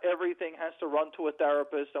not everything has to run to a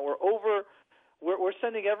therapist, and we're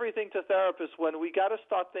sending everything to therapists when we got to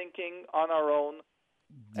start thinking on our own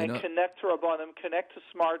and connect to Rabbanim, connect to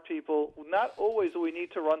smart people? Not always do we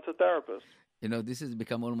need to run to therapists. This has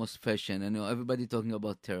become almost fashion. Everybody talking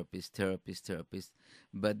about therapists.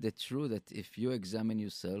 But the truth that if you examine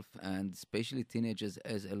yourself, and especially teenagers,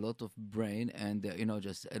 has a lot of brain and,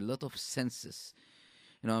 just a lot of senses.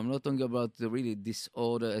 I'm not talking about the really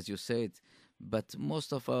disorder, as you said, but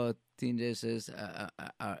most of our teenagers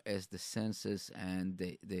are as the senses and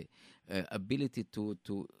the ability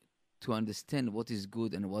to understand what is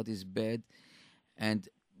good and what is bad, and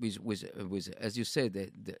with as you said,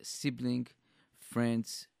 the sibling,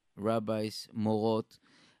 friends, rabbis, morot,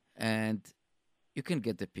 and you can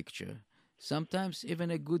get the picture. Sometimes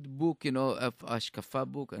even a good book, of Ashkafa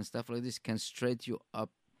book and stuff like this can straighten you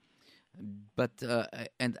up. But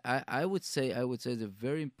and I would say it's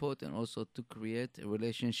very important also to create a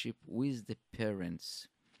relationship with the parents.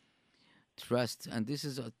 Trust, and this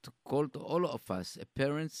is to call to all of us,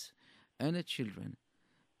 parents and the children.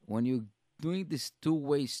 When you're doing this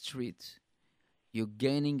two-way street, you're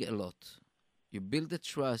gaining a lot. You build the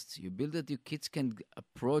trust. You build that your kids can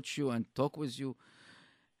approach you and talk with you,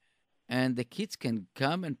 and the kids can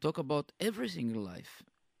come and talk about everything in life.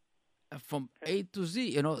 From A to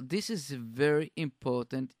Z, this is a very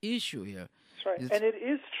important issue here. That's right. And it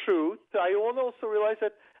is true. I also realize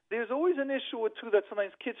that there's always an issue with too that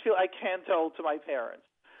sometimes kids feel, I can't tell to my parents.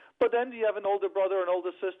 But then do you have an older brother, an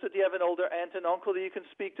older sister? Do you have an older aunt and uncle that you can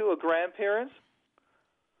speak to, or grandparents?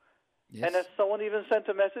 Yes. And as someone even sent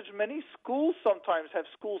a message, many schools sometimes have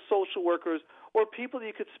school social workers or people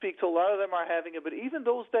you could speak to. A lot of them are having it. But even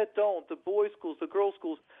those that don't, the boys' schools, the girls'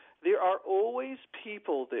 schools, there are always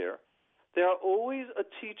people there. There are always a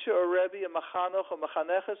teacher, a rebbe, a machanoch, a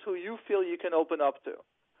machaneches who you feel you can open up to.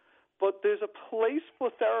 But there's a place for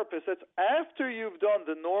therapists that's after you've done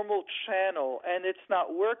the normal channel and it's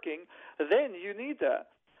not working, then you need that.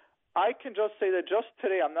 I can just say that just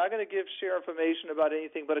today, I'm not going to share information about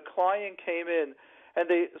anything, but a client came in and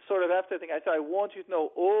they sort of after I said, I want you to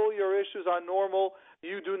know all your issues are normal.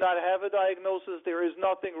 You do not have a diagnosis. There is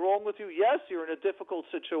nothing wrong with you. Yes, you're in a difficult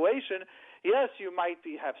situation. Yes, you might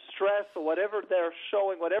have stress or whatever they're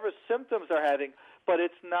showing, whatever symptoms they're having, but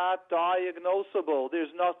it's not diagnosable.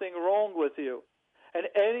 There's nothing wrong with you. And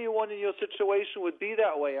anyone in your situation would be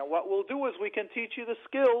that way. And what we'll do is we can teach you the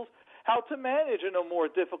skills how to manage in a more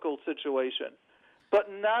difficult situation, but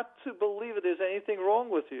not to believe that there's anything wrong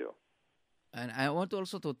with you. And I want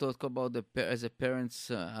also to talk about as a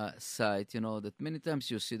parent's side, that many times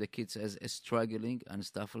you see the kids as struggling and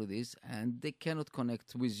stuff like this, and they cannot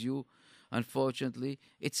connect with you. Unfortunately,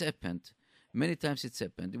 it's happened. Many times it's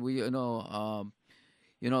happened. We,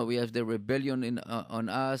 we have the rebellion on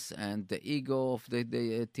us and the ego of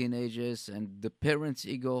the teenagers and the parents'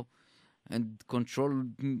 ego and control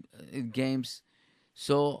games.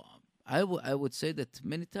 So I would say that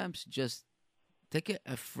many times just take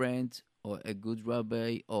a friend or a good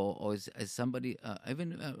rabbi or as somebody,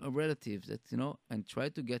 even a relative that, and try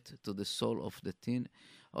to get to the soul of the teen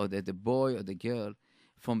or the boy or the girl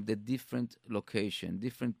from the different location,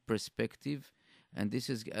 different perspective, and this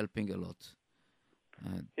is helping a lot.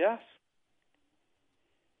 Yes.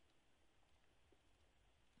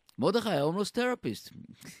 Mordechai, almost therapist.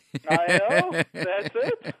 I know. That's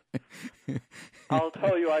it. I'll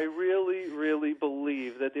tell you, I really, really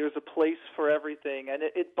believe that there's a place for everything. And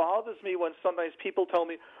it bothers me when sometimes people tell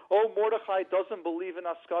me, oh, Mordechai doesn't believe in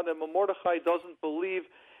Askanim, or Mordechai doesn't believe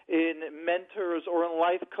in mentors or in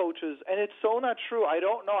life coaches. And it's so not true. I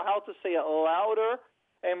don't know how to say it louder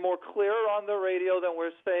and more clearer on the radio than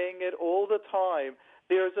we're saying it all the time.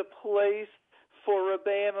 There's a place for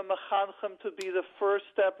Rebbeim and Mechanchim to be the first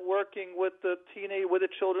step working with the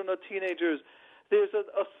children or teenagers. There's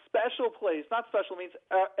a special place. Not special means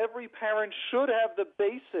every parent should have the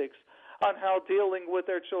basics on how dealing with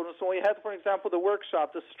their children. So when we had, for example, the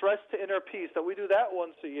workshop, the Stress to Inner Peace, that we do that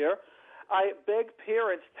once a year, I beg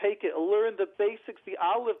parents, take it, learn the basics, the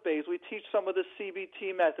olive base. We teach some of the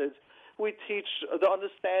CBT methods. We teach the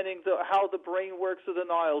understanding how the brain works, the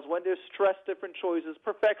denials, when there's stress, different choices,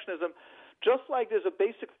 perfectionism. Just like there's a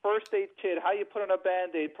basic first aid kit, how you put on a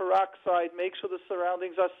Band-Aid, peroxide, make sure the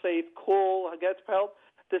surroundings are safe, cool, get help.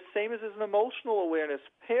 The same as an emotional awareness.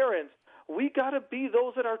 Parents, we got to be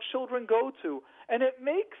those that our children go to. And it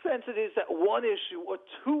makes sense it is that one issue or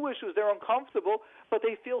two issues, they're uncomfortable, but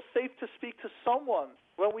they feel safe to speak to someone.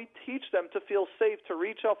 When we teach them to feel safe, to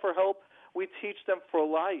reach out for help, we teach them for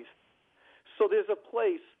life. So there's a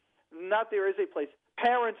place, there is a place.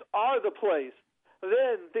 Parents are the place.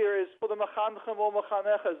 Then there is for the mechanchim or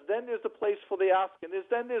mechanechas. Then there's the place for the askin.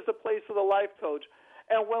 Then there's the place for the life coach.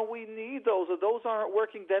 And when we need those, or those aren't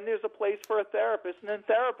working, then there's a place for a therapist. And then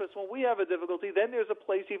therapists, when we have a difficulty, then there's a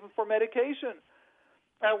place even for medication.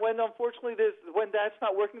 And when, unfortunately, when that's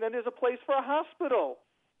not working, then there's a place for a hospital.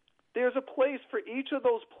 There's a place for each of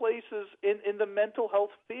those places in the mental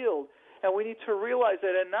health field. And we need to realize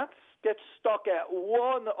that and not get stuck at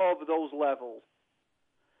one of those levels.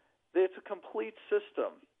 It's a complete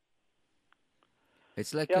system.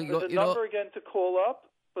 It's like there's a number again to call up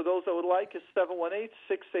for those that would like is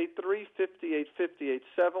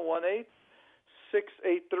 718-683-5858.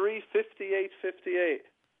 718-683-5858.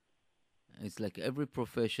 It's like every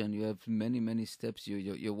profession. You have many steps.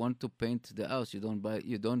 You want to paint the house. You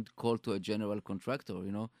don't call to a general contractor.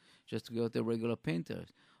 Just to go to a regular painter.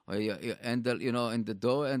 Or and the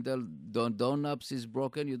door and the doorknobs is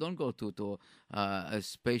broken. You don't go to a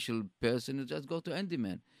special person. You just go to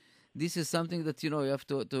handyman. This is something that you have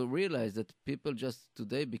to realize that people just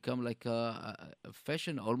today become like a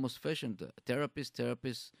fashion, almost fashion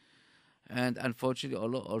therapists, and unfortunately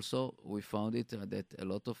also we found it that a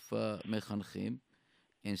lot of mechanchim,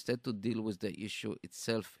 instead to deal with the issue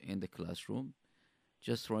itself in the classroom,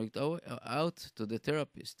 just throw it out to the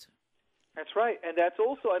therapist. That's right, and that's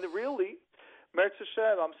also, and really, Meretz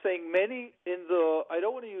Hashem, I'm saying many I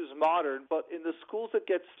don't want to use modern, but in the schools that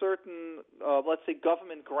get certain, let's say,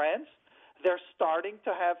 government grants, they're starting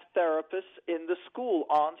to have therapists in the school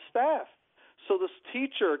on staff. So this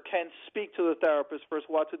teacher can speak to the therapist first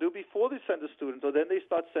what to do before they send the student, or then they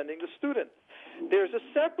start sending the student. There's a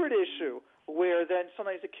separate issue where then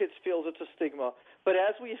sometimes the kids feels it's a stigma. But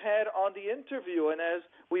as we had on the interview, and as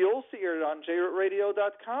we also aired on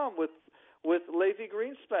JRootRadio.com with Levi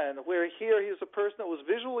Greenspan, where here he was a person that was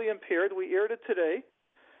visually impaired. We aired it today.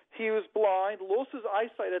 He was blind, lost his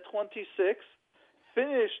eyesight at 26,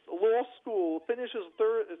 finished law school, finished his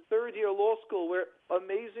third year law school, where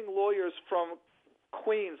amazing lawyers from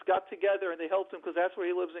Queens got together and they helped him because that's where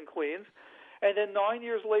he lives in Queens. And then 9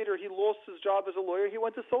 years later, he lost his job as a lawyer. He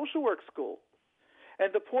went to social work school.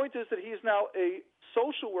 And the point is that he's now a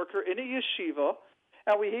social worker in a yeshiva.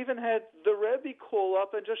 And we even had the Rebbe call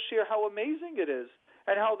up and just share how amazing it is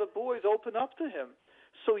and how the boys open up to him.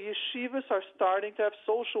 So yeshivas are starting to have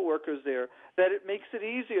social workers there, that it makes it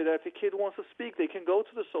easier that if a kid wants to speak, they can go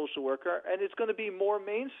to the social worker, and it's going to be more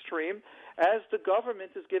mainstream as the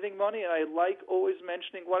government is giving money. And I like always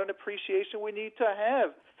mentioning what an appreciation we need to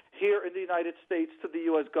have here in the United States to the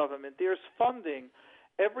U.S. government. There's funding.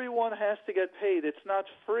 Everyone has to get paid. It's not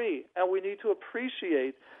free, and we need to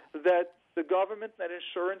appreciate that the government and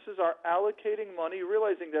insurances are allocating money,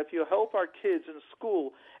 realizing that if you help our kids in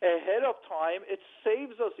school ahead of time, it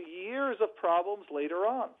saves us years of problems later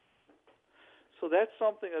on. So that's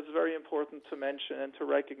something that's very important to mention and to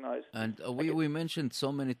recognize. And we mentioned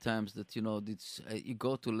so many times that, you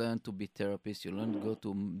go to learn to be therapist, you learn to go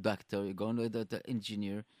to doctor, you go to the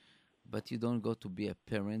engineer, but you don't go to be a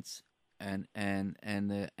parent and a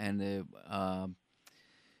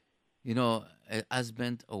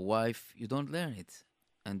husband, a wife, you don't learn it.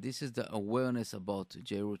 And this is the awareness about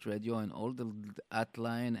JRoot Radio and all the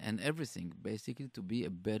outline and everything, basically to be a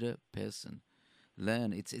better person.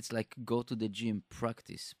 Learn. It's like go to the gym,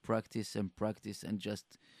 practice, and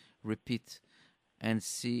just repeat and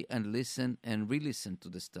see and listen and re-listen to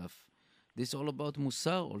the stuff. This is all about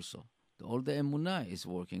Musar also. All the Emunah is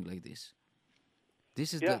working like this.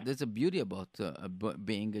 This is there's a beauty about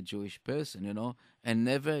being a Jewish person, and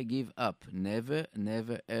never give up. Never,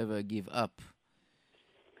 ever give up.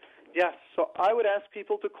 Yes, so I would ask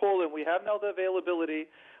people to call in. We have now the availability.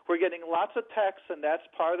 We're getting lots of texts, and that's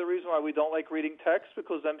part of the reason why we don't like reading texts,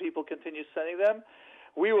 because then people continue sending them.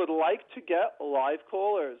 We would like to get live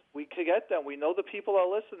callers. We can get them. We know the people are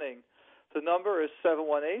listening. The number is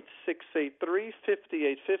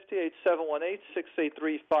 718-683-5858,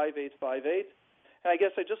 718-683-5858. And I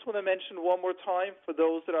guess I just want to mention one more time for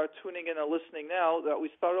those that are tuning in and listening now that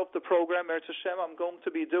we start off the program, Eretz Hashem, I'm going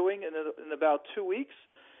to be doing in about 2 weeks,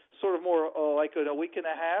 sort of more like in a week and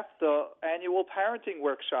a half, the annual parenting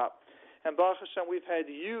workshop. And Baruch Hashem, we've had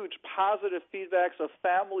huge positive feedbacks of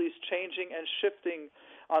families changing and shifting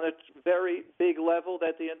on a very big level,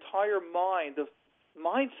 that the entire the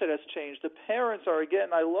mindset has changed. The parents are,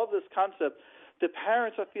 again, I love this concept, the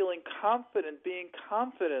parents are feeling confident, being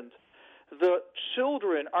confident. The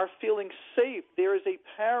children are feeling safe. There is a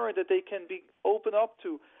parent that they can be open up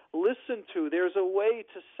to, listen to. There's a way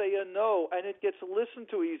to say a no, and it gets listened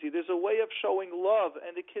to easy. There's a way of showing love,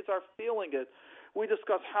 and the kids are feeling it. We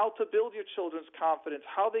discuss how to build your children's confidence,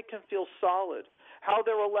 how they can feel solid, how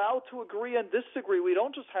they're allowed to agree and disagree. We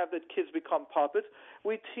don't just have that kids become puppets.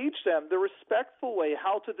 We teach them the respectful way,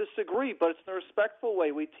 how to disagree, but it's in a respectful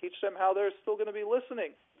way. We teach them how they're still going to be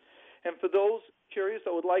listening. And for those curious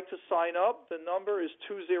that would like to sign up, the number is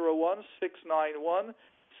 201-691-7626,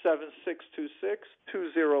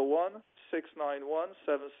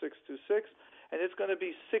 201-691-7626, and it's going to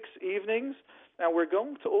be 6 evenings. And we're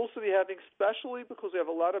going to also be having, especially because we have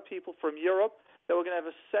a lot of people from Europe, that we're going to have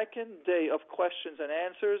a second day of questions and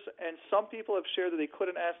answers. And some people have shared that they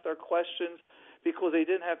couldn't ask their questions because they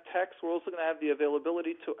didn't have text. We're also going to have the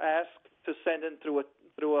availability to send in through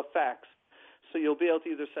a fax. So you'll be able to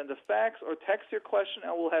either send a fax or text your question,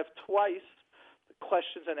 and we'll have twice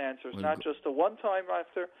questions and answers, not just a one-time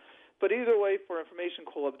answer. But either way, for information,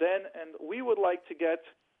 call up then. And we would like to get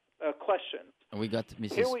questions. We got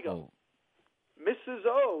Mrs. Here we go. Mrs.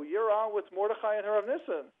 O, you're on with Mordechai and Rav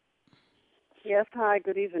Nissen. Yes, hi,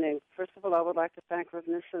 good evening. First of all, I would like to thank Rav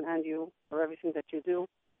Nissen and you for everything that you do.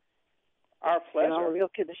 Our pleasure. You know, real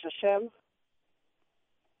Kiddush Hashem.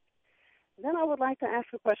 Then I would like to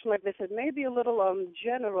ask a question like this. It may be a little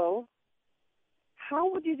general. How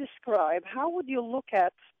would you describe, how would you look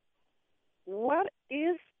at what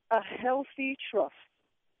is a healthy trust?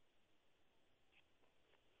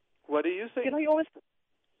 What do you think? You know,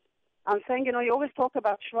 I'm saying, you always talk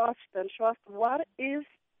about trust and trust. What is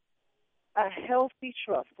a healthy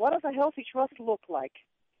trust? What does a healthy trust look like?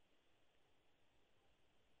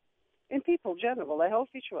 In people, general, a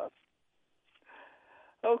healthy trust.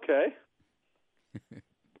 Okay.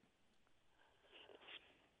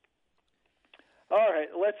 All right,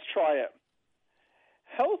 let's try it.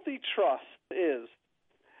 Healthy trust is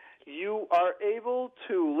you are able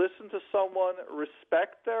to listen to someone,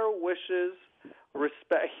 respect their wishes,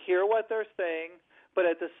 hear what they're saying, but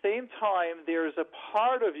at the same time, there's a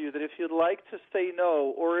part of you that if you'd like to say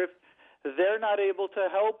no, or if they're not able to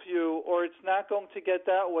help you, or it's not going to get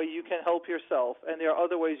that way, you can help yourself, and there are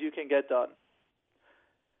other ways you can get done.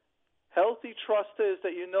 Healthy trust is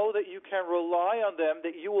that you know that you can rely on them,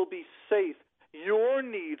 that you will be safe. Your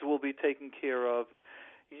needs will be taken care of.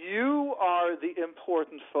 You are the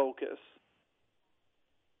important focus.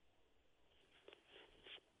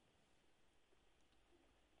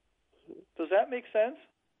 Does that make sense?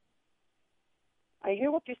 I hear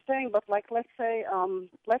what you're saying, but like, let's say a young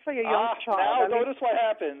child. Now notice what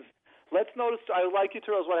happens. I would like you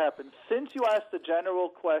to notice what happens. Since you asked a general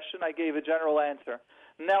question, I gave a general answer.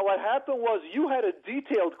 Now, what happened was you had a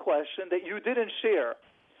detailed question that you didn't share.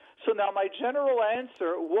 So now my general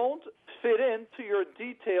answer won't fit into your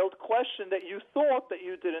detailed question that you thought that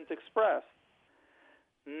you didn't express.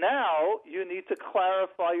 Now you need to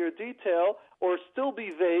clarify your detail or still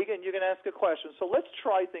be vague, and you're going to ask a question. So let's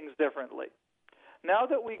try things differently. Now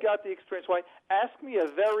that we got the experience, ask me a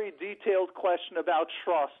very detailed question about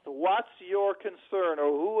trust. What's your concern,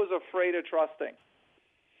 or who is afraid of trusting?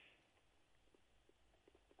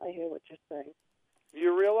 I hear what you're saying.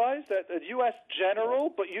 You realize that you asked general,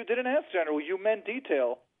 but you didn't ask general. You meant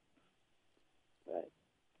detail. Right.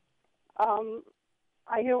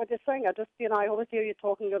 I hear what you're saying. I always hear you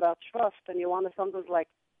talking about trust, and you want to sometimes like,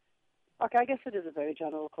 okay, I guess it is a very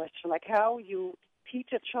general question, like how you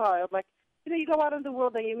teach a child, like, you go out in the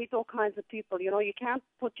world and you meet all kinds of people. You can't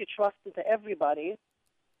put your trust into everybody.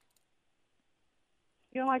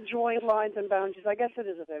 Like drawing lines and boundaries. I guess it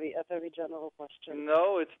is a very general question.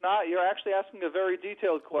 No, it's not. You're actually asking a very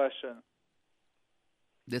detailed question.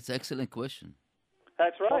 That's an excellent question.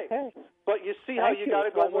 That's right. Okay. But you see how you got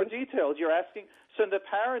to go more detailed. You're asking, so in the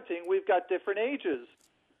parenting, we've got different ages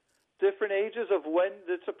of when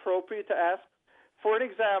it's appropriate to ask. For an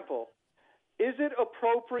example, is it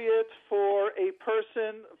appropriate for a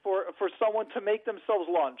person, for someone to make themselves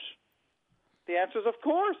lunch? The answer is of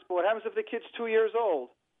course, but what happens if the kid's 2 years old?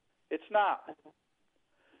 It's not.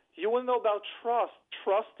 You want to know about trust.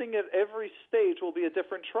 Trusting at every stage will be a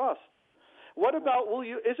different trust. What about,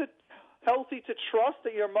 is it healthy to trust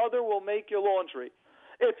that your mother will make your laundry?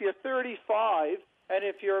 If you're 35 and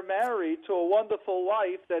if you're married to a wonderful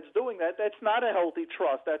wife that's doing that, that's not a healthy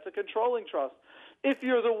trust. That's a controlling trust. If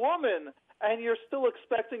you're the woman and you're still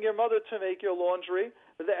expecting your mother to make your laundry,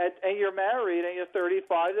 and you're married and you're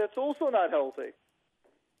 35, that's also not healthy.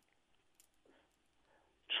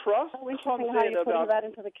 Trust comes in how you about... putting that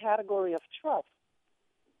into the category of trust.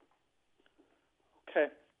 Okay.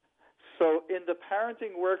 So in the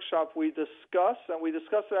parenting workshop, we discuss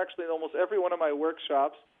it actually in almost every one of my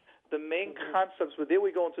workshops, the main concepts, but there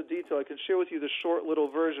we go into detail. I can share with you the short little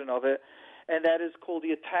version of it, and that is called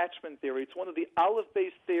the attachment theory. It's one of the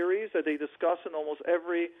Aleph-based theories that they discuss in almost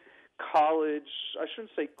every college, I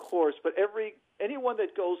shouldn't say course, but anyone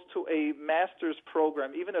that goes to a master's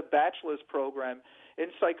program, even a bachelor's program in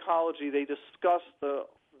psychology, they discuss the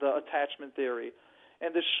attachment theory.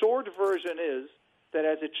 And the short version is that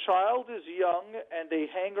as a child is young and they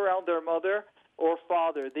hang around their mother or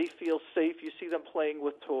father, they feel safe. You see them playing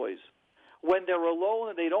with toys. When they're alone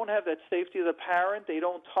and they don't have that safety of the parent, they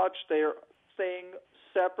don't touch, they're staying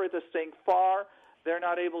separate, they're staying far, they're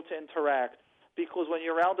not able to interact. Because when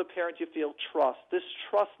you're around a parent, you feel trust. This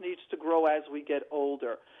trust needs to grow as we get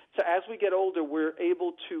older. So as we get older, we're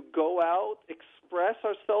able to go out, express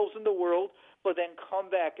ourselves in the world, but then come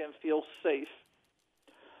back and feel safe.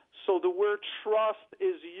 So the word trust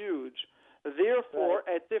is huge. Therefore,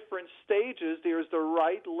 at different stages, there's the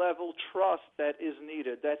right level trust that is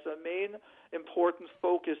needed. That's a main important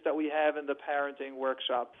focus that we have in the parenting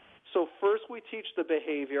workshop. So first we teach the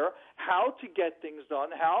behavior, how to get things done,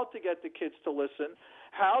 how to get the kids to listen,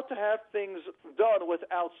 how to have things done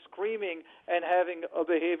without screaming and having a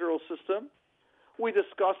behavioral system. We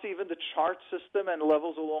discuss even the chart system and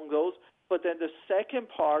levels along those. But then the second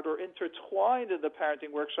part, or intertwined in the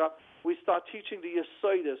parenting workshop, we start teaching the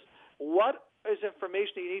yesodis. What is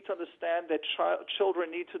information you need to understand that children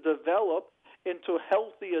need to develop into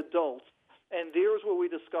healthy adults? And there's where we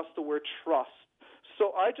discuss the word trust.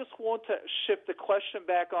 So I just want to shift the question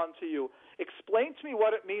back onto you. Explain to me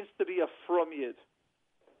what it means to be a frum yid.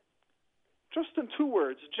 Just in 2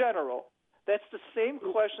 words, general. That's the same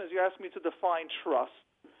question as you asked me to define trust.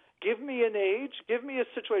 Give me an age, give me a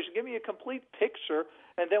situation, give me a complete picture,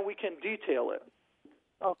 and then we can detail it.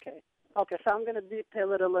 Okay, so I'm going to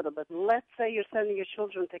detail it a little bit. Let's say you're sending your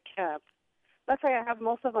children to camp. Let's say I have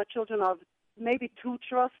most of my children are maybe too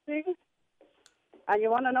trusting, and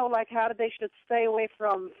you want to know, like, how they should stay away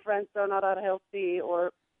from friends that are not that healthy,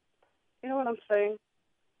 or, you know what I'm saying?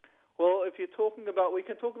 Well, if you're talking about, we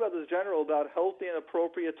can talk about this general, about healthy and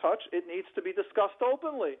appropriate touch. It needs to be discussed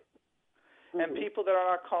openly. And people that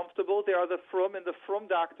are not comfortable, they are the frum and the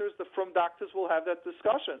frum doctors. The frum doctors will have that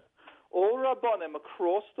discussion. All Rabbanim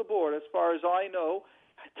across the board, as far as I know,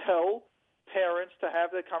 tell parents to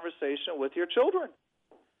have that conversation with your children.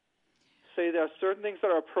 Say there are certain things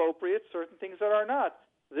that are appropriate, certain things that are not.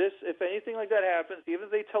 This, if anything like that happens,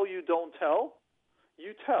 even if they tell you don't tell,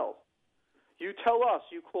 you tell. You tell us.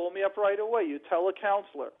 You call me up right away. You tell a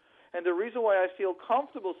counselor. And the reason why I feel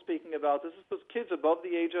comfortable speaking about this is because kids above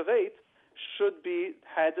the age of 8 should be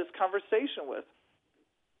had this conversation with.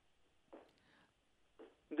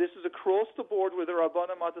 This is across the board where the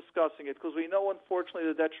Rabbanim are discussing it, because we know, unfortunately,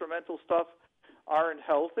 the detrimental stuff aren't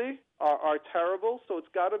healthy, are terrible, so it's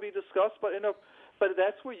got to be discussed. But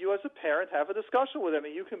that's where you as a parent have a discussion with them,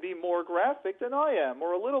 and you can be more graphic than I am,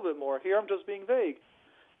 or a little bit more. Here I'm just being vague.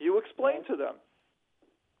 You explain to them.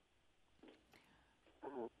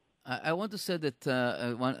 I want to say that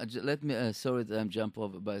let me sorry that I'm jump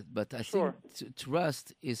over, but I think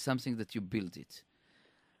trust is something that you build it,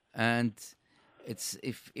 and it's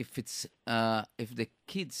if the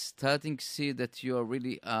kids starting to see that you are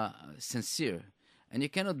really sincere, and you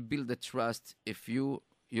cannot build the trust if your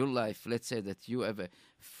life, let's say that you have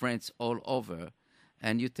friends all over,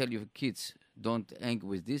 and you tell your kids don't hang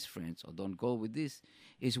with these friends or don't go with this,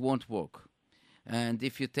 it won't work. And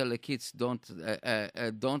if you tell the kids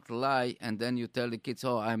don't lie, and then you tell the kids,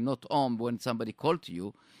 oh, I'm not home when somebody called to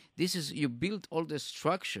you, this is, you build all the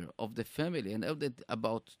structure of the family and all that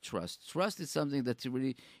about trust. Trust is something that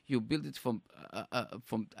you build it from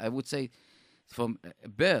I would say from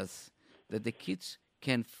birth, that the kids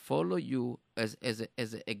can follow you as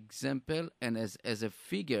an example and as a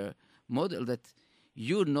figure model that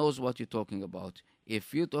you knows what you're talking about.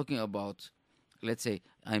 If you're talking about, let's say,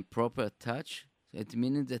 improper touch, it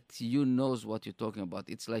means that you knows what you're talking about.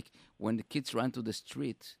 It's like when the kids run to the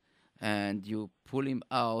street and you pull him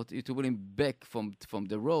out, you pull him back from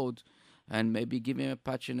the road and maybe give him a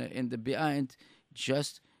patch in the behind.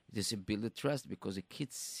 Just This build the trust because the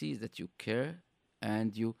kid sees that you care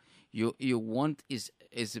and you want is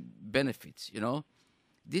benefits.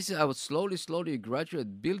 This is I was slowly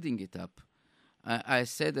graduate building it up. I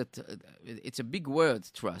said that it's a big word,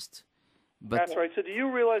 trust. But that's right. So do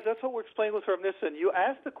you realize that's what we're explaining with Rav Nissen? You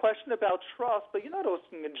asked a question about trust, but you're not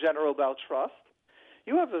asking in general about trust.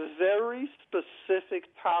 You have a very specific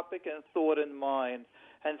topic and thought in mind,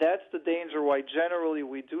 and that's the danger why generally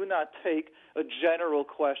we do not take a general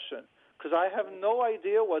question, because I have no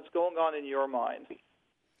idea what's going on in your mind.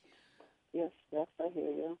 Yes, I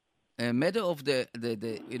hear you. A matter of the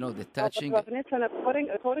touching. But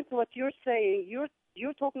according to what you're saying,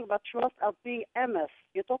 you're talking about trust as being emes.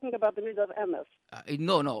 You're talking about the middle of emes.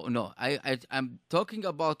 No. I'm talking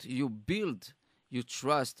about you build your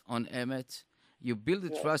trust on emet. You build the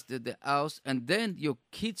trust at the house, and then your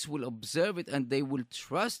kids will observe it, and they will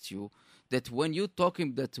trust you. That when you're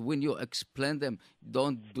talking, that when you explain them,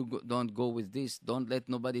 don't go with this, don't let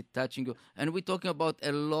nobody touching you. And we're talking about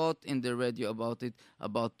a lot in the radio about it,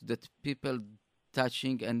 about that people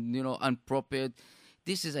touching and inappropriate.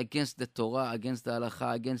 This is against the Torah, against the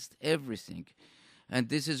halacha, against everything. And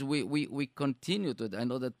this is we continue to. I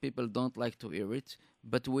know that people don't like to hear it,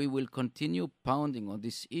 but we will continue pounding on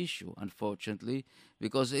this issue, unfortunately,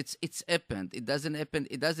 because it's happened. It doesn't happen.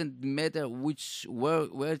 It doesn't matter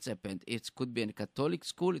where it's happened. It could be in a Catholic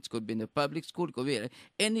school. It could be in a public school. It could be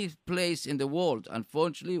any place in the world.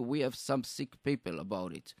 Unfortunately, we have some sick people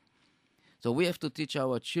about it. So we have to teach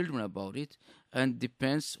our children about it, and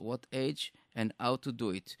depends what age and how to do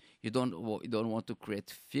it. You don't want to create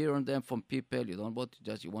fear on them from people. You don't want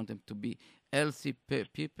to you want them to be healthy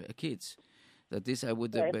kids. That this I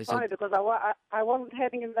would it's funny because I wasn't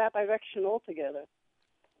heading in that direction altogether.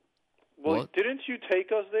 Well, what? Didn't you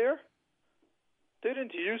take us there?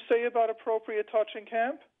 Didn't you say about appropriate touching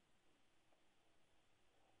camp?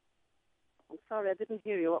 I'm sorry, I didn't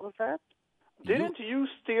hear you. What was that? Didn't you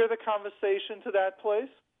steer the conversation to that place?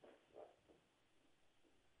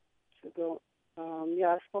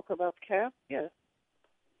 I spoke about camp. Yes.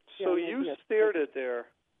 So you steered it there.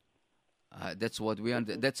 That's what we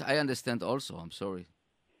I understand also. I'm sorry.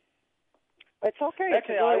 It's okay.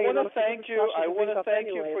 Okay, I want to thank you. I want to thank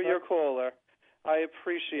you for your caller. I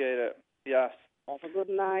appreciate it. Yes. Have a good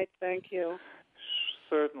night. Thank you.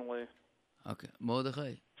 Certainly. Okay,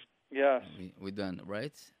 Mordechai. Yes. We're done,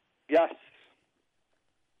 right? Yes.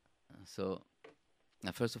 So,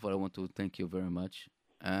 first of all, I want to thank you very much.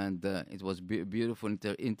 And it was beautiful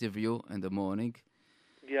interview in the morning.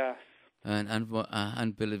 Yes. And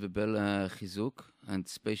unbelievable chizuk, and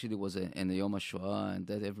especially was in the Yom HaShoah, and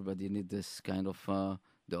that everybody need this kind of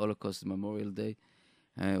the Holocaust Memorial Day.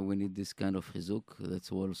 We need this kind of chizuk.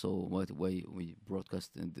 That's also why we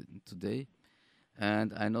broadcast today.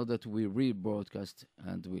 And I know that we rebroadcast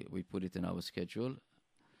and we put it in our schedule.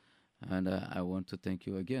 And I want to thank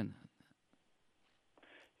you again.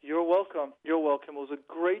 You're welcome. You're welcome. It was a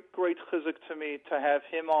great chizuk to me to have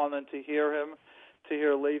him on and to hear him, to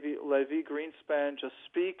hear Levi Greenspan just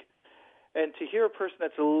speak, and to hear a person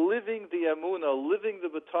that's living the Amunah, living the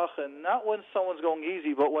B'tachon, not when someone's going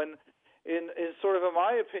easy, but when, in sort of, in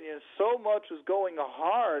my opinion, so much is going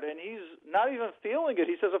hard, and he's not even feeling it.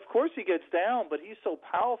 He says, of course he gets down, but he's so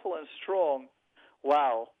powerful and strong.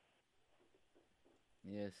 Wow.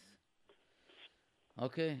 Yes.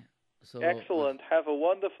 Okay. So excellent. Have a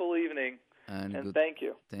wonderful evening. And thank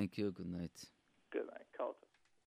you. Thank you. Good night. Good night. Kalta.